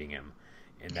checkmating him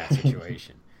in that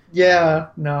situation.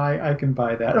 I can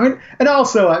buy that.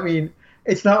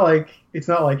 It's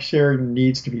not like Sheridan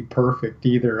needs to be perfect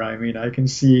either. I mean, I can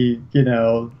see,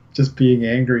 just being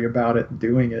angry about it and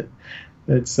doing it.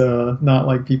 It's not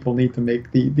like people need to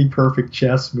make the perfect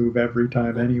chess move every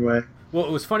time anyway. Well,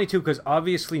 it was funny, too, because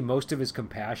obviously most of his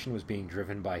compassion was being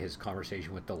driven by his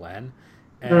conversation with Delenn.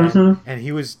 And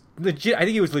he was I think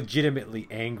he was legitimately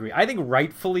angry. I think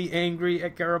rightfully angry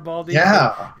at Garibaldi.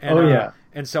 Yeah.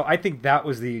 And so I think that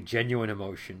was the genuine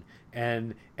emotion.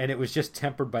 And it was just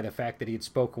tempered by the fact that he had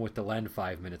spoken with Delenn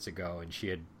 5 minutes ago, and she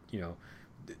had,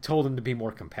 told him to be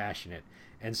more compassionate.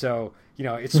 And so,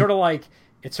 it's sort of like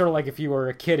if you were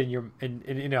a kid and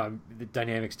the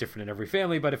dynamic's different in every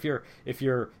family, but if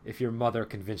your mother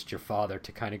convinced your father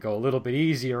to kind of go a little bit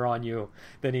easier on you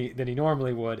than he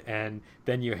normally would, and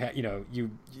then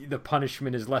the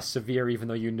punishment is less severe,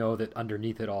 even though that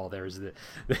underneath it all there's the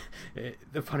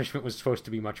punishment was supposed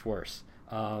to be much worse.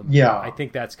 I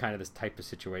think that's kind of this type of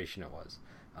situation it was.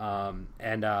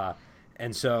 And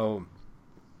so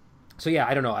yeah,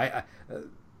 I don't know.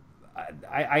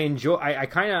 I enjoy. I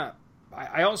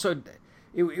also,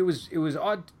 it was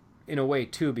odd in a way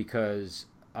too, because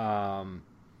he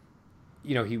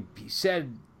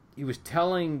said he was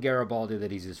telling Garibaldi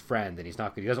that he's his friend, and he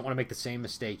doesn't want to make the same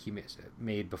mistake he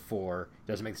made before.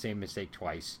 He doesn't make the same mistake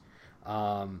twice.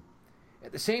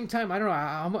 At the same time, I don't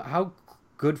know how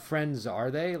good friends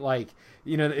are they? Like,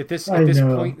 at this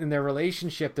point in their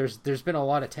relationship, there's been a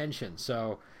lot of tension.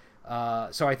 So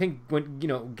I think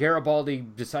when Garibaldi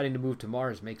deciding to move to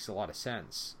Mars makes a lot of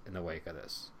sense in the wake of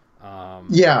this.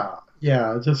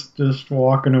 Just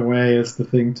walking away is the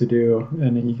thing to do,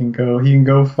 and he can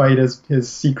go fight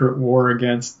his secret war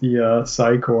against the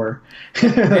Psi Corps.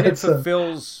 And it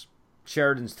fulfills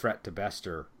Sheridan's threat to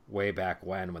Bester way back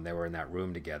when they were in that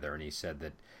room together, and he said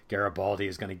that Garibaldi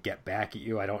is going to get back at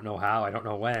you. I don't know how, I don't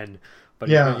know when, but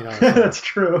that's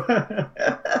true.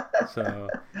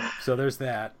 So there's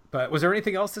that. But was there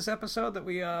anything else this episode that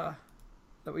we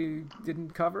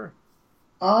didn't cover?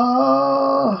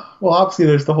 Well, obviously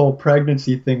there's the whole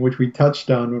pregnancy thing, which we touched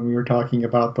on when we were talking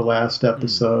about the last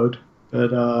Mm. episode.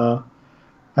 But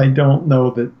I don't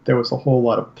know that there was a whole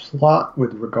lot of plot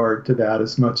with regard to that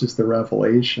as much as the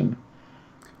revelation.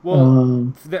 Well,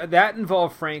 Um, that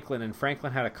involved Franklin, and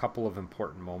Franklin had a couple of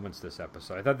important moments this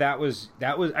episode. I thought that was.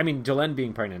 I mean, Jolene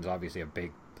being pregnant is obviously a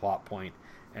big plot point,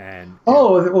 and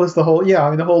oh, it was the whole, yeah, I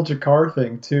mean, the whole Jakar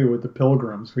thing, too, with the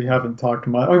Pilgrims. We haven't talked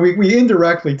about, I mean, we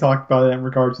indirectly talked about it in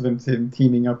regards to them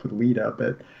teaming up with Lita,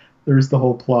 but there's the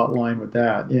whole plot line with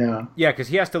that, yeah. yeah, because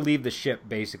he has to leave the ship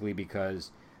basically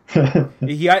because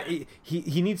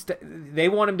he needs to. They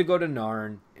want him to go to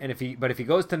Narn, and if he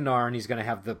goes to Narn, he's going to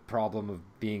have the problem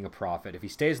of being a prophet. If he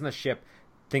stays on the ship,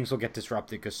 things will get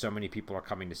disrupted because so many people are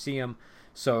coming to see him.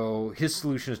 So his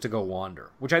solution is to go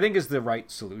wander, which I think is the right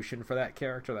solution for that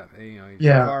character. That he's Yeah,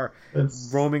 far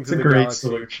roaming it's through a the great galaxy.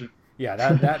 solution. Yeah,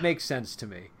 that makes sense to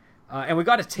me. And we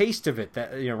got a taste of it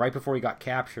that right before he got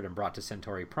captured and brought to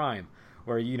Centauri Prime,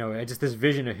 where just this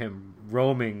vision of him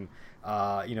roaming,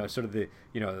 sort of the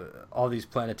all these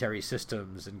planetary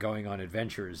systems and going on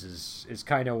adventures is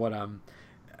kind of what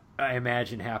I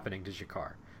imagine happening to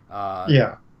Jakar.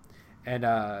 Yeah, And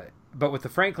but with the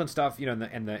Franklin stuff, and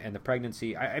the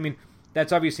pregnancy, I mean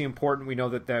that's obviously important. We know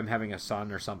that them having a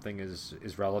son or something is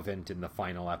relevant in the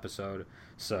final episode,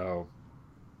 so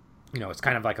it's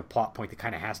kind of like a plot point that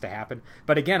kind of has to happen.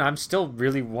 But again, I'm still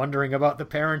really wondering about the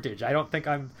parentage. I don't think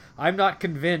I'm not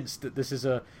convinced that this is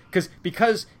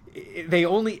because they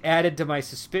only added to my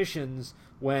suspicions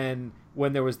when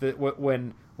there was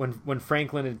when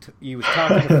Franklin he was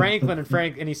talking to Franklin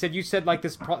and he said, you said like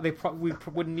this we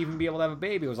wouldn't even be able to have a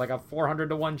baby. It was like a 400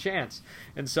 to 1 chance.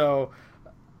 And so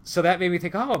that made me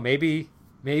think, oh, maybe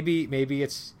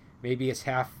it's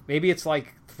half, maybe it's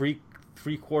like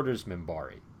three quarters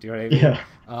Mimbari. Do you know what I mean? yeah,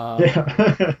 yeah.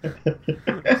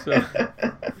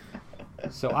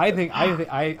 So I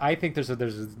think there's a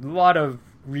lot of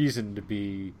reason to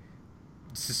be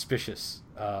suspicious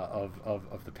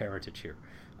of the parentage here.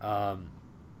 Um,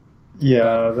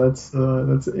 but Yeah,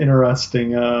 that's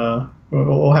interesting.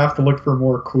 We'll have to look for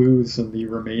more clues in the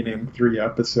remaining 3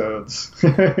 episodes.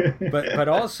 but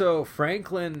also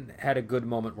Franklin had a good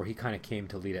moment where he kind of came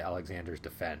to Lita Alexander's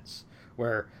defense,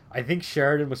 where I think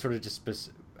Sheridan was sort of just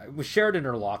was Sheridan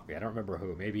or Lockby, I don't remember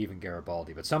who, maybe even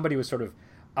Garibaldi, but somebody was sort of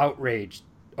outraged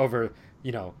over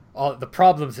all the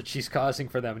problems that she's causing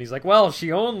for them, and he's like, well,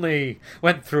 she only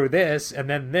went through this and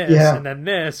then this Yeah, and then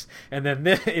this and then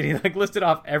this, and he like listed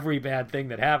off every bad thing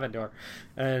that happened to her,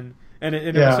 and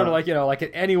it was sort of yeah, like like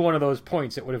at any one of those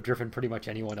points it would have driven pretty much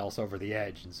anyone else over the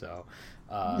edge, and so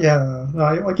uh, yeah.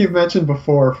 Like you've mentioned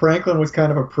before, Franklin was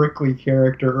kind of a prickly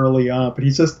character early on, but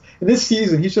he's just in this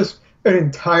season he's just an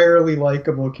entirely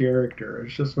likable character.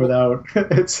 It's just well, without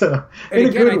it's and in a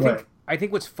again, good way. I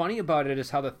think what's funny about it is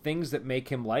how the things that make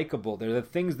him likable, they're the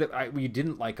things that we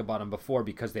didn't like about him before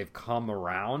because they've come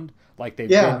around. Like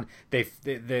Yeah,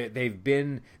 they've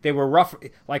been they were rough.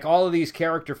 Like all of these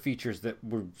character features that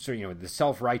were so the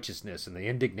self righteousness and the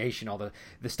indignation, all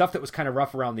the stuff that was kind of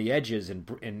rough around the edges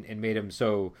and made him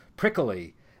so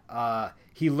prickly.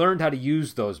 He learned how to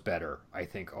use those better, I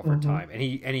think, over hmm time, and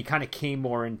he kind of came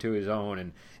more into his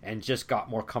own and just got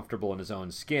more comfortable in his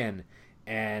own skin,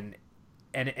 and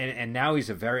and now he's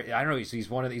a very, I don't know, he's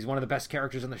one of the best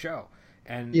characters in the show.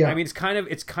 And I yeah, mean it's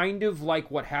kind of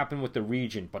like what happened with the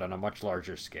Regent, but on a much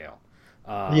larger scale.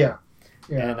 Um,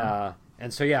 yeah, and yeah,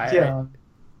 so yeah, yeah.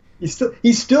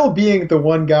 He's still being the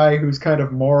one guy who's kind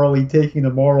of morally taking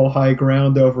the moral high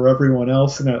ground over everyone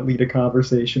else in that lead a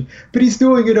conversation. But he's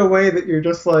doing it in a way that you're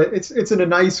just like it's in a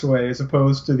nice way as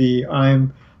opposed to the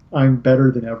I'm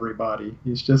better than everybody.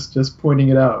 He's just pointing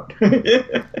it out.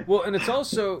 well, and it's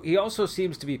also he also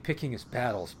seems to be picking his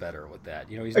battles better with that.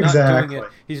 He's not doing it. Exactly.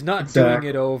 He's not doing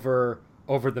it Exactly.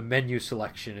 over the menu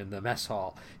selection in the mess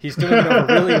hall. He's doing it over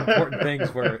really important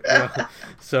things where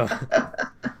so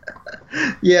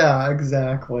Yeah,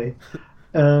 exactly.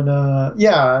 And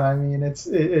yeah, I mean,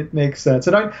 it makes sense.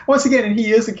 And once again, and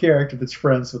he is a character that's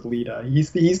friends with Lita.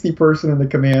 He's the person in the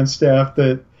command staff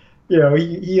that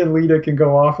he and Lita can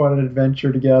go off on an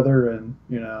adventure together and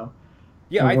yeah,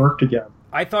 and work together.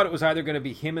 I thought it was either going to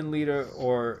be him and Lita,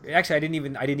 or actually I didn't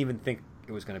even think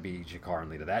it was going to be Jakar and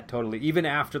Lita. That totally, even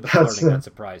after the That's flirting, that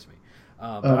surprised me.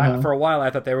 But uh, for a while I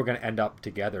thought they were going to end up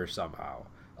together somehow.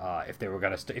 If they were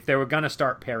going to if they were going to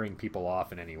start pairing people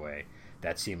off in any way,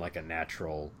 that seemed like a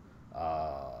natural.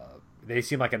 They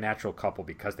seem like a natural couple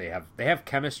because they have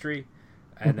chemistry,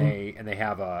 and mhm. they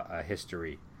have a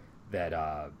history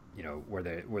that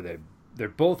they're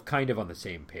both kind of on the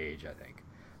same page. I think.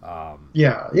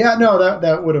 Yeah, yeah. No,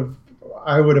 that would have.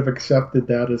 I would have accepted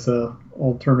that as a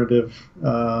alternative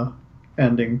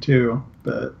ending too.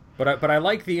 But I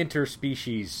like the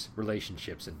interspecies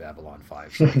relationships in Babylon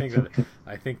 5. So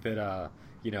I think that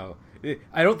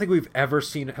I don't think we've ever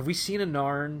seen. Have we seen a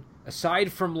Narn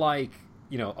aside from like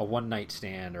a one night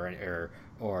stand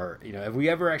or have we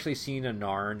ever actually seen a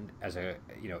Narn as a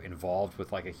involved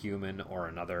with like a human or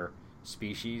another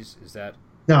species? Is that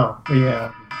No, we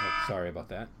have. Oh, sorry about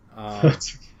that.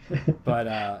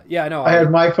 But yeah, no. I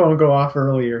had my phone go off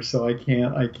earlier, so I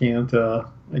can't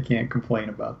complain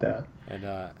about that. And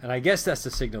I guess that's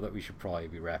the signal that we should probably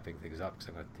be wrapping things up because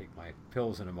I'm going to take my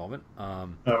pills in a moment.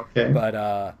 Okay.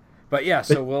 But yeah,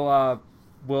 so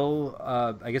we'll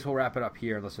I guess we'll wrap it up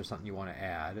here unless there's something you want to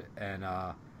add, and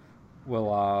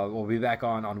we'll be back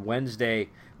on Wednesday.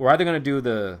 We're either going to do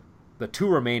the two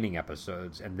remaining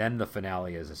episodes and then the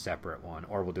finale as a separate one,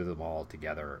 or we'll do them all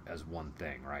together as one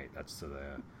thing, right? That's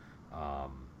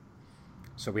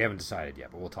so we haven't decided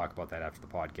yet, but we'll talk about that after the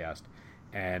podcast.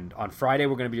 And on Friday,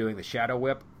 we're going to be doing the Shadow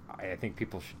Whip. I think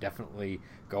people should definitely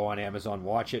go on Amazon,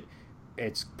 watch it.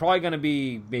 It's probably going to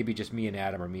be maybe just me and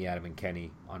Adam, or me, Adam, and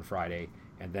Kenny on Friday.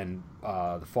 And then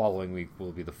the following week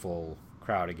will be the full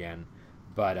crowd again.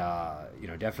 But,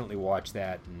 definitely watch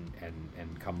that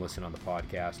and come listen on the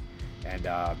podcast.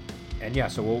 And yeah,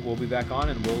 so we'll be back on,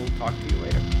 and we'll talk to you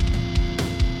later.